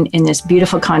Gordon in this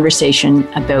beautiful conversation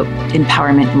about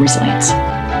empowerment and resilience.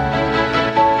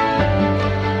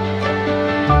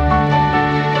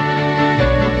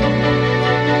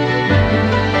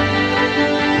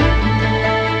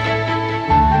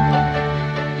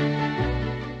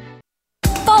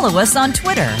 Follow us on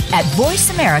Twitter at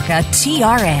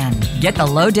VoiceAmericaTRN. Get the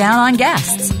lowdown on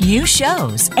guests, new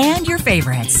shows, and your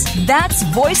favorites. That's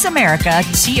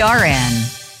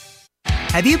VoiceAmericaTRN.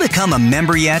 Have you become a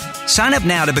member yet? Sign up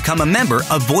now to become a member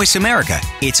of Voice America.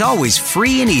 It's always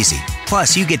free and easy.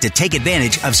 Plus, you get to take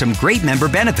advantage of some great member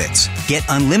benefits. Get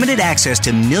unlimited access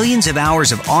to millions of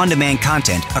hours of on-demand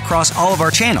content across all of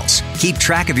our channels. Keep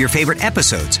track of your favorite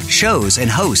episodes, shows, and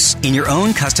hosts in your own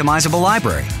customizable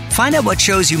library. Find out what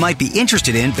shows you might be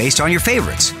interested in based on your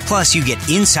favorites. Plus, you get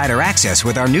insider access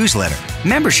with our newsletter.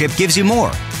 Membership gives you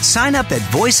more. Sign up at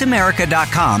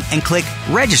voiceamerica.com and click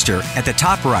register at the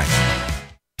top right.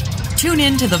 Tune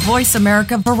in to the Voice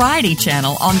America Variety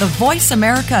channel on the Voice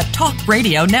America Talk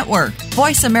Radio Network.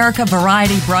 Voice America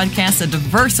Variety broadcasts a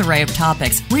diverse array of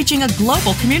topics, reaching a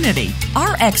global community.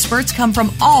 Our experts come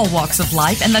from all walks of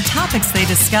life, and the topics they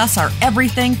discuss are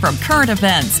everything from current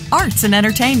events, arts and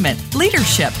entertainment,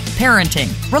 leadership,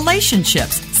 parenting,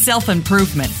 relationships,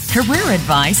 self-improvement, career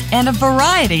advice, and a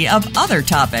variety of other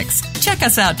topics. Check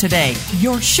us out today.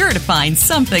 You're sure to find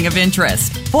something of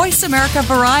interest. Voice America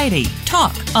Variety.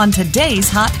 Talk on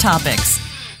today's hot topics.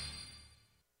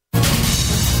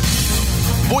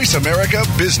 Voice America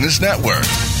Business Network,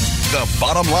 the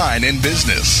bottom line in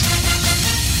business.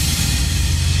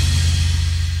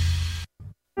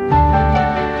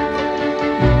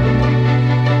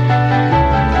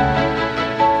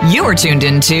 You're tuned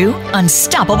into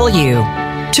Unstoppable You.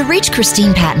 To reach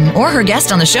Christine Patton or her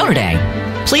guest on the show today,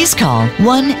 please call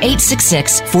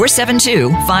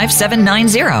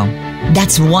 1-866-472-5790.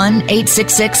 That's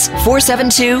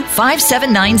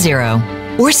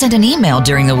 1-866-472-5790. Or send an email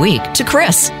during the week to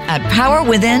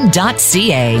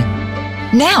chris@powerwithin.ca.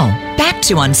 Now, back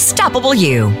to Unstoppable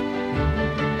You.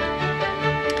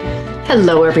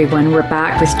 Hello, everyone. We're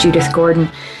back with Judith Gordon.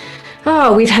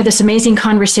 Oh, we've had this amazing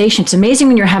conversation. It's amazing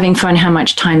when you're having fun how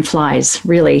much time flies,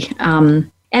 really. And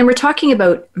we're talking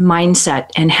about mindset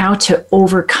and how to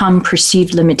overcome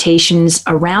perceived limitations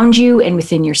around you and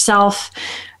within yourself.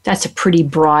 That's a pretty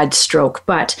broad stroke,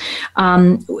 but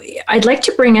I'd like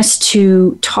to bring us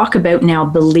to talk about now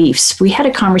beliefs. We had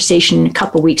a conversation a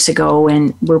couple weeks ago,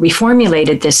 and where we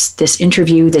formulated this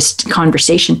interview, this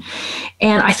conversation,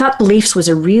 and I thought beliefs was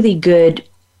a really good,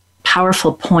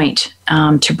 powerful point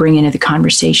to bring into the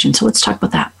conversation. So let's talk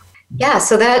about that. Yeah,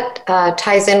 so that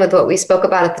ties in with what we spoke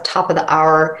about at the top of the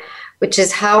hour, which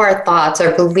is how our thoughts,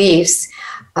 our beliefs,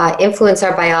 influence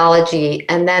our biology,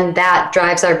 and then that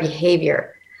drives our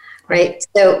behavior. Right.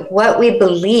 So what we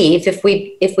believe, if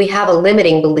we have a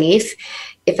limiting belief,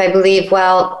 if I believe,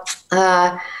 well,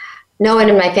 no one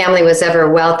in my family was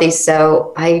ever wealthy,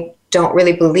 so I don't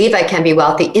really believe I can be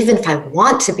wealthy, even if I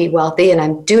want to be wealthy and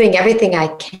I'm doing everything I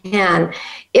can.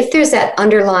 If there's that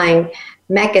underlying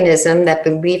mechanism, that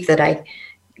belief that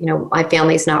my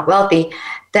family is not wealthy,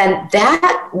 then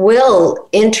that will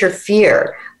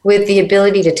interfere with the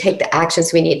ability to take the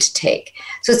actions we need to take.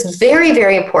 So it's very,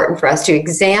 very important for us to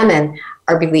examine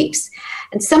our beliefs.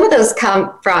 And some of those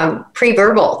come from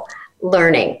pre-verbal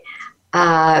learning.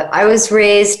 I was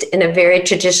raised in a very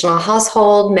traditional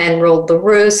household. Men ruled the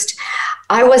roost.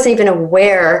 I wasn't even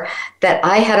aware that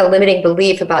I had a limiting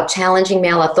belief about challenging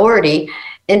male authority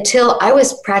until I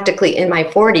was practically in my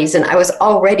 40s and I was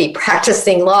already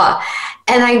practicing law.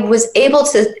 And I was able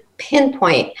to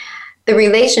pinpoint the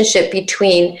relationship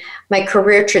between my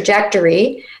career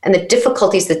trajectory and the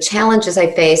difficulties, the challenges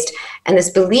I faced, and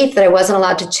this belief that I wasn't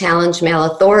allowed to challenge male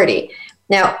authority.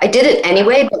 Now, I did it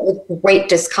anyway, but with great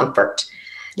discomfort.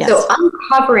 Yes. So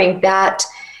uncovering that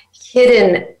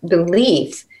hidden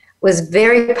belief was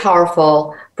very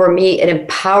powerful for me. It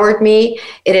empowered me.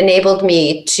 It enabled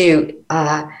me to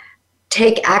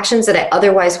take actions that I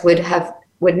otherwise would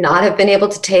not have been able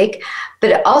to take, but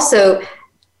it also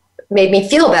made me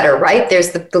feel better, right?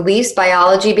 There's the beliefs,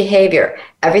 biology, behavior.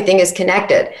 Everything is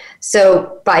connected.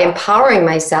 So by empowering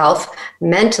myself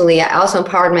mentally, I also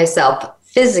empowered myself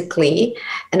physically,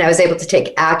 and I was able to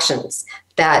take actions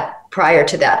that prior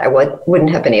to that I wouldn't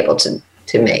have been able to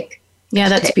make. Yeah,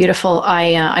 that's beautiful.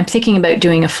 I'm thinking about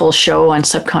doing a full show on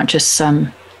subconscious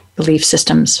belief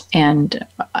systems and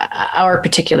our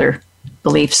particular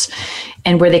beliefs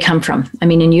and where they come from. I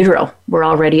mean, in utero, we're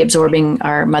already absorbing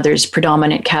our mother's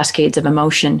predominant cascades of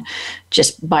emotion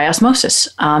just by osmosis.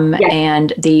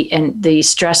 And the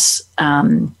stress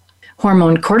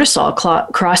hormone cortisol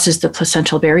crosses the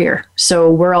placental barrier.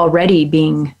 So we're already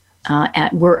being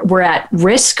we're at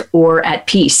risk or at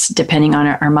peace, depending on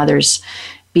our mother's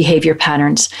behavior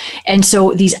patterns. And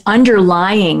so these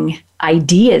underlying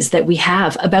ideas that we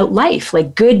have about life,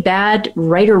 like good, bad,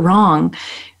 right or wrong,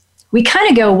 we kind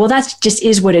of go, well, that's just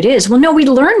is what it is. Well, no, we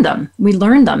learn them.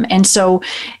 And so,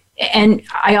 and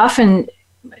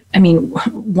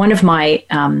one of my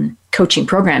coaching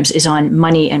programs is on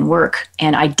money and work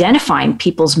and identifying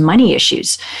people's money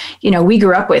issues. We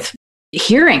grew up with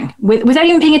hearing without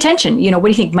even paying attention. What do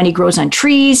you think? Money grows on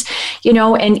trees,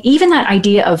 and even that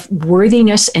idea of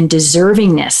worthiness and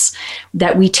deservingness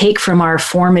that we take from our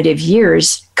formative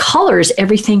years colors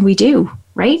everything we do,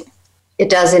 right? It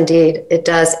does indeed. It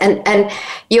does. And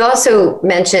you also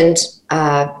mentioned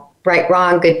right,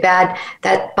 wrong, good, bad,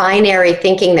 that binary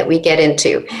thinking that we get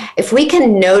into. If we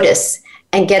can notice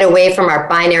and get away from our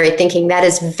binary thinking, that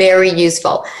is very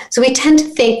useful. So we tend to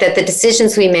think that the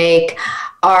decisions we make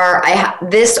are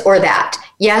this or that,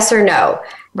 yes or no,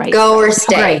 right, go or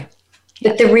stay. Right.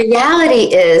 But the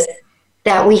reality is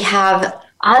that we have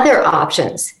other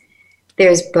options.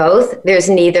 There's both, there's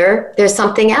neither, there's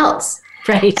something else.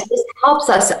 Right. And this helps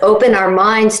us open our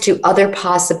minds to other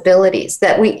possibilities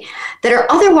that are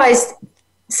otherwise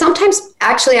sometimes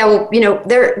actually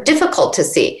they're difficult to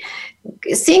see.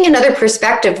 Seeing another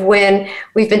perspective when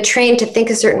we've been trained to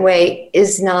think a certain way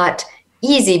is not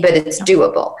easy, but it's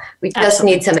doable. We just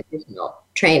need some additional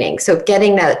training. So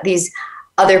getting these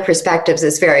other perspectives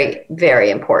is very,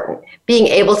 very important. Being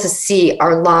able to see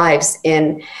our lives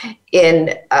in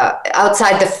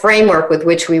outside the framework with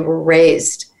which we were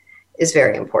raised is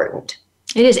very important.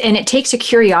 It is, and it takes a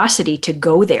curiosity to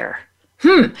go there.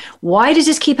 Why does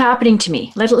this keep happening to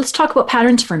me? Let's talk about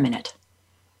patterns for a minute.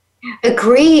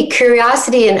 Agree,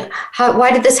 curiosity, and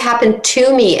why did this happen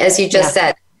to me, as you just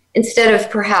said, instead of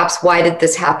perhaps why did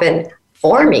this happen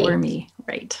for me? For me,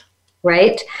 right.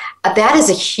 Right? That is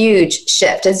a huge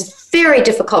shift. It's very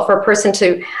difficult for a person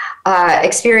to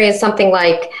experience something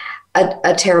like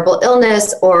a terrible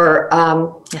illness or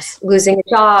losing a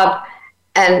job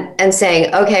and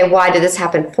saying, okay, why did this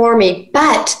happen for me?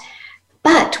 But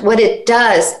what it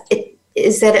does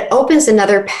is that it opens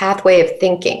another pathway of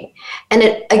thinking. And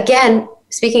it, again,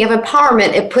 speaking of empowerment,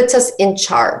 it puts us in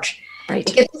charge. Right.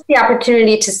 It gives us the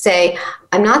opportunity to say,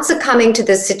 I'm not succumbing to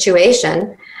this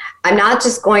situation. I'm not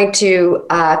just going to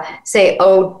say,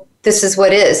 oh, this is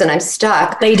what is, and I'm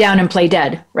stuck. Lay down and play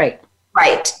dead. Right.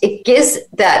 Right. It gives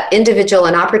that individual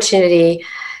an opportunity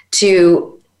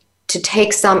to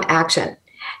take some action.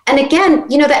 And again,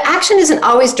 the action isn't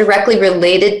always directly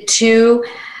related to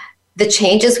the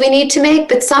changes we need to make,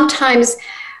 but sometimes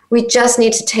we just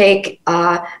need to take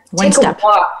a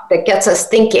walk that gets us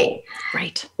thinking.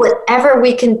 Right. Whatever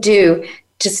we can do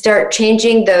to start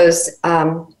changing those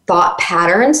thought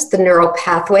patterns, the neural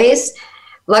pathways.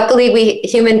 Luckily, we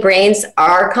human brains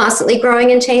are constantly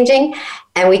growing and changing,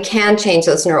 and we can change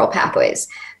those neural pathways.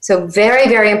 So very,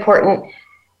 very important,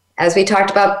 as we talked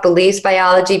about beliefs,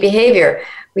 biology, behavior.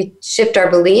 We shift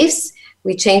our beliefs,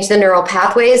 we change the neural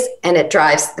pathways, and it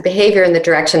drives the behavior in the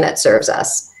direction that serves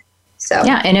us. So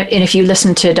yeah, and if you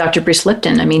listen to Dr. Bruce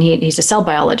Lipton, I mean, he's a cell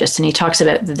biologist, and he talks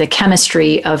about the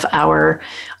chemistry of our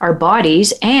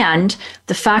bodies and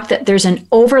the fact that there's an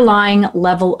overlying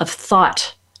level of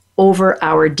thought over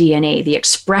our DNA, the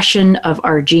expression of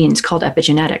our genes called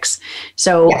epigenetics.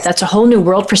 So that's a whole new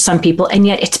world for some people, and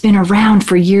yet it's been around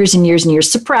for years and years and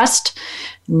years, suppressed.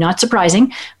 Not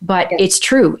surprising, but it's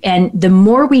true. And the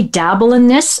more we dabble in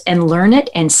this and learn it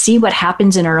and see what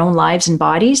happens in our own lives and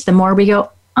bodies, the more we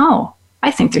go, oh,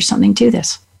 I think there's something to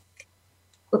this.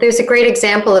 Well, there's a great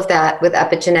example of that with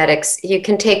epigenetics. You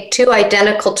can take two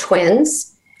identical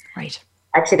twins. Right.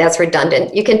 Actually, that's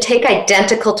redundant. You can take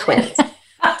identical twins.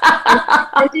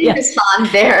 Yes. On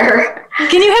there.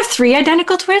 Can you have three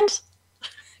identical twins?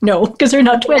 No, because they're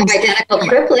not twins. Identical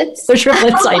triplets. They're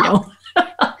triplets, I know.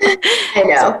 I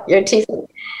know, you're teasing.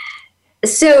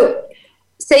 So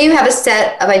say you have a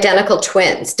set of identical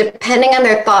twins. Depending on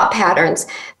their thought patterns,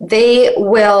 they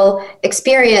will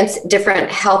experience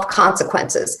different health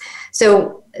consequences.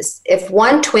 So if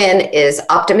one twin is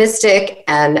optimistic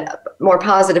and more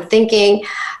positive thinking,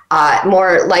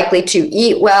 more likely to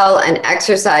eat well and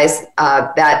exercise,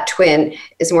 that twin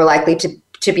is more likely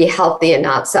to be healthy and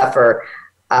not suffer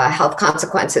health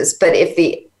consequences. But if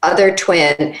the other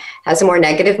twin has a more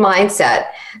negative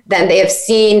mindset, then they have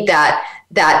seen that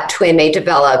that twin may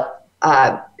develop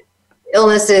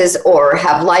illnesses or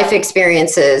have life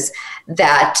experiences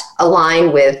that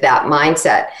align with that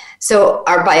mindset. So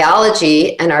our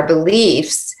biology and our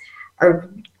beliefs are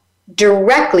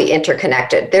directly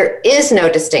interconnected. There is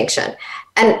no distinction.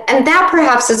 And that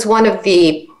perhaps is one of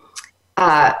the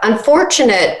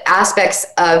unfortunate aspects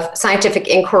of scientific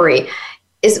inquiry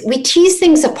is we tease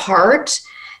things apart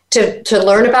to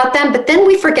learn about them, but then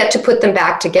we forget to put them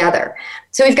back together.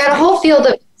 So we've got a whole field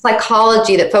of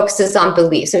psychology that focuses on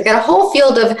beliefs. We've got a whole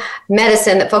field of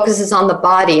medicine that focuses on the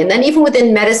body. And then even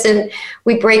within medicine,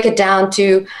 we break it down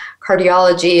to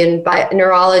cardiology and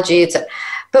neurology.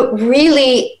 But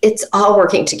really, it's all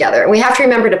working together. And we have to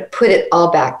remember to put it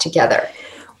all back together.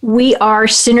 We are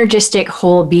synergistic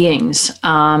whole beings.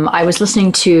 I was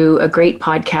listening to a great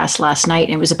podcast last night,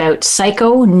 and it was about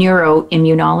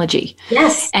psychoneuroimmunology.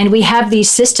 Yes. And we have these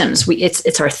systems.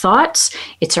 It's our thoughts,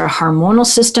 it's our hormonal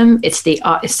system, it's the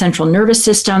central nervous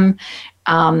system,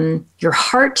 your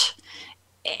heart,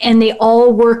 and they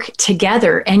all work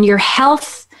together. And your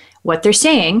health, what they're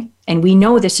saying, and we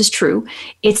know this is true,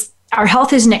 our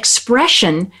health is an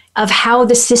expression of how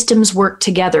the systems work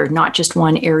together, not just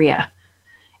one area.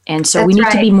 And so we need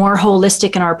to be more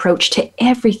holistic in our approach to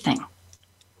everything.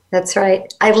 That's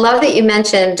right. I love that you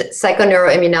mentioned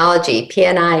psychoneuroimmunology,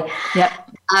 PNI. Yep.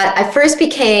 I first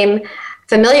became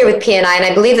familiar with PNI, and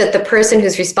I believe that the person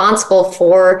who's responsible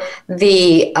for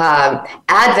the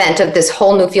advent of this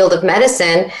whole new field of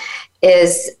medicine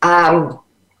is,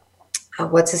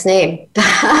 what's his name?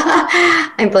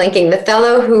 I'm blanking. The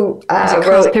fellow who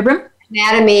wrote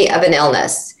Anatomy of an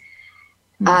Illness.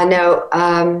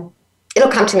 It'll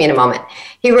come to me in a moment.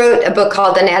 He wrote a book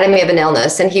called Anatomy of an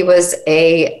Illness, and he was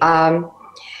he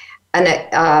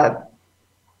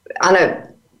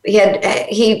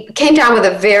came down with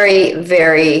a very,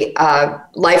 very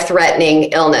life-threatening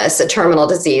illness, a terminal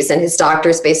disease, and his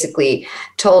doctors basically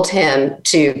told him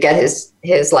to get his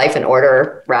life in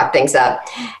order, wrap things up,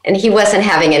 and he wasn't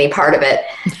having any part of it.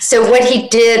 So what he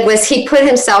did was he put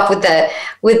himself, with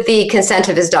the consent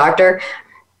of his doctor,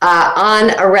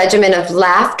 on a regimen of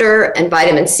laughter and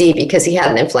vitamin C, because he had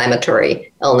an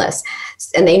inflammatory illness,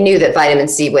 and they knew that vitamin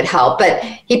C would help. But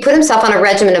he put himself on a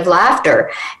regimen of laughter,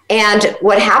 and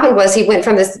what happened was he went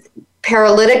from this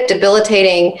paralytic,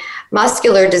 debilitating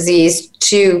muscular disease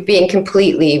to being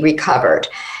completely recovered.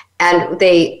 And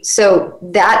so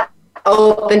that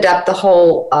opened up the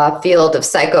whole field of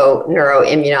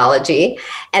psychoneuroimmunology,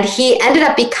 and he ended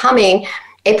up becoming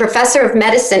a professor of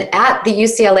medicine at the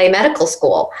UCLA Medical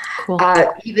School. Cool.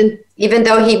 Even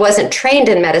though he wasn't trained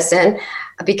in medicine,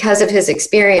 because of his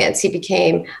experience, he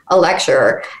became a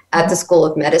lecturer at the School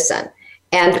of Medicine.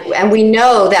 And we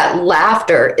know that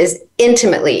laughter is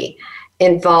intimately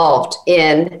involved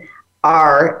in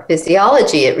our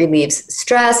physiology. It relieves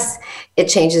stress, it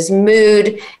changes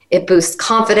mood, it boosts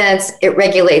confidence, it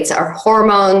regulates our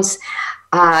hormones,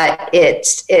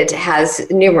 it has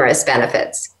numerous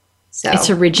benefits. So it's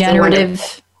a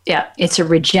regenerative,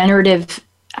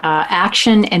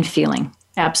 action and feeling.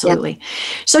 Absolutely. Yep.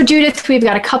 So Judith, we've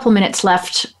got a couple minutes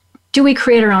left. Do we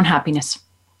create our own happiness?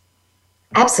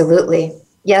 Absolutely.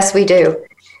 Yes, we do.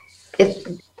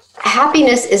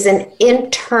 Happiness is an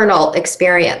internal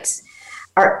experience.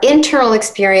 Our internal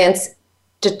experience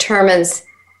determines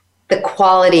the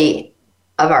quality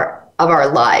of our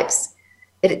lives.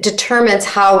 It determines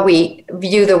how we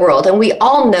view the world. And we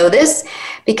all know this,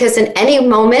 because in any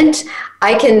moment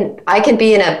I can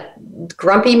be in a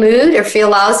grumpy mood or feel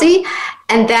lousy,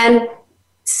 and then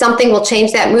something will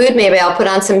change that mood. Maybe I'll put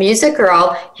on some music, or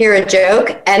I'll hear a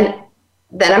joke, and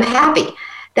then I'm happy.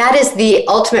 That is the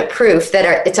ultimate proof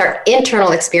that it's our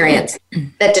internal experience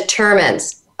that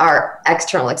determines our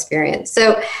external experience.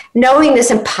 So knowing this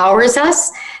empowers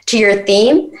us, to your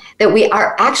theme, that we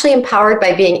are actually empowered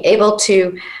by being able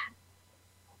to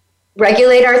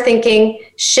regulate our thinking,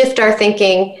 shift our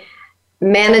thinking,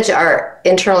 manage our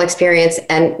internal experience,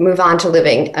 and move on to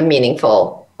living a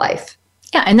meaningful life.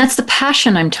 Yeah, and that's the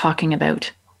passion I'm talking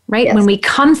about, right? Yes. When we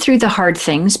come through the hard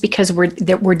things, because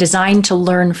we're designed to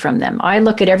learn from them. I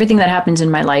look at everything that happens in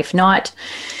my life, not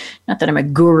that I'm a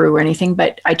guru or anything,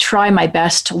 but I try my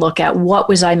best to look at what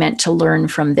was I meant to learn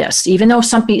from this. Even though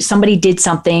somebody did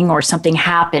something or something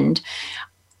happened,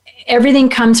 everything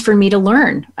comes for me to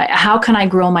learn. How can I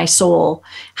grow my soul?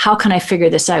 How can I figure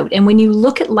this out? And when you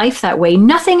look at life that way,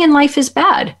 nothing in life is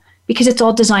bad, because it's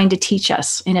all designed to teach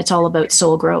us, and it's all about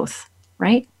soul growth,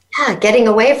 right? Yeah, getting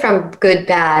away from good,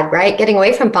 bad, right? Getting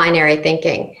away from binary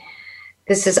thinking.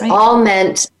 This is all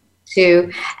meant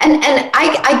to, and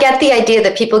I get the idea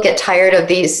that people get tired of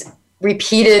these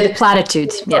repeated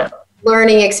platitudes,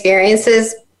 learning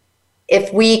experiences.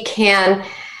 If we can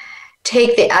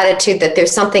take the attitude that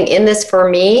there's something in this for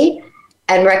me,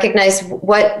 and recognize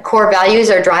what core values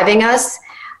are driving us,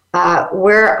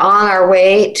 we're on our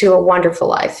way to a wonderful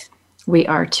life. We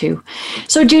are too.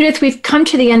 So Judith, we've come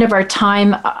to the end of our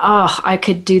time. Oh, I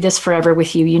could do this forever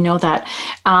with you. You know that.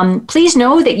 Please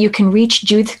know that you can reach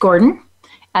Judith Gordon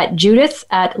at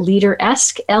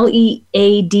Judith@leaderesque,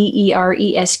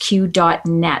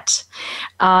 LEADERESQ.net.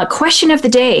 Question of the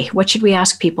day. What should we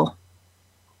ask people?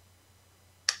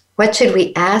 What should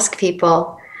we ask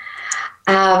people?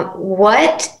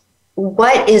 What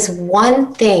is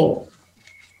one thing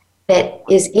that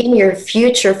is in your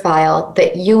future file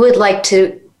that you would like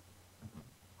to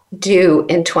do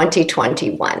in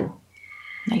 2021?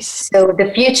 Nice. So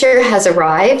the future has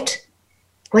arrived.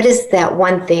 What is that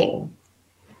one thing?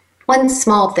 One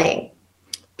small thing.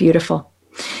 Beautiful.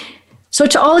 So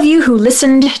to all of you who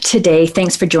listened today,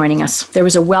 thanks for joining us. There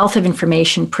was a wealth of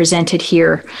information presented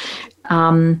here.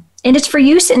 And it's for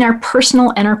use in our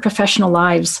personal and our professional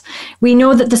lives. We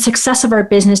know that the success of our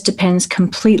business depends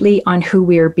completely on who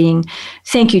we are being.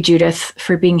 Thank you, Judith,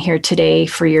 for being here today,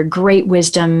 for your great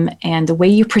wisdom and the way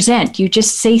you present. You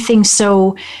just say things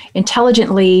so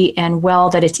intelligently and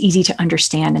well that it's easy to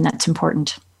understand, and that's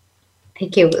important.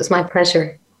 Thank you. It was my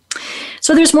pleasure.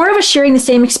 So there's more of us sharing the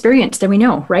same experience than we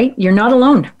know, right? You're not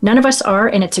alone. None of us are,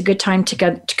 and it's a good time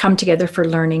to come together for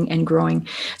learning and growing.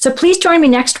 So please join me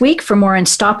next week for more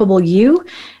Unstoppable You.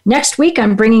 Next week,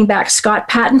 I'm bringing back Scott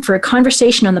Patton for a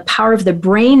conversation on the power of the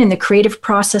brain and the creative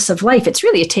process of life. It's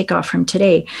really a takeoff from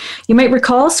today. You might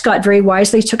recall Scott very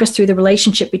wisely took us through the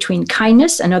relationship between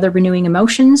kindness and other renewing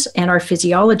emotions and our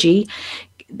physiology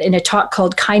in a talk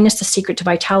called Kindness, the Secret to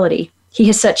Vitality. He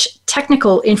has such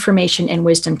technical information and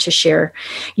wisdom to share.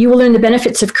 You will learn the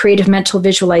benefits of creative mental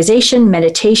visualization,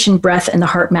 meditation, breath, and the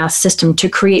HeartMath system to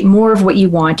create more of what you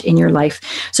want in your life.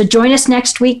 So join us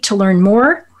next week to learn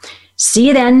more. See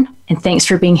you then, and thanks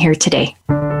for being here today.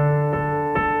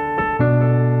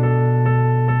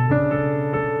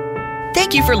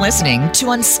 Thank you for listening to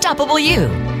Unstoppable You.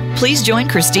 Please join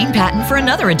Christine Patton for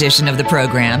another edition of the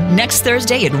program next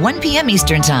Thursday at 1 p.m.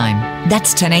 Eastern Time.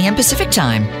 That's 10 a.m. Pacific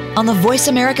Time on the Voice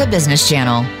America Business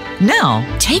Channel.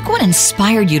 Now, take what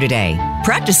inspired you today,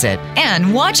 practice it,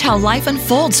 and watch how life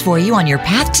unfolds for you on your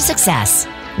path to success.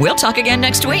 We'll talk again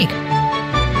next week.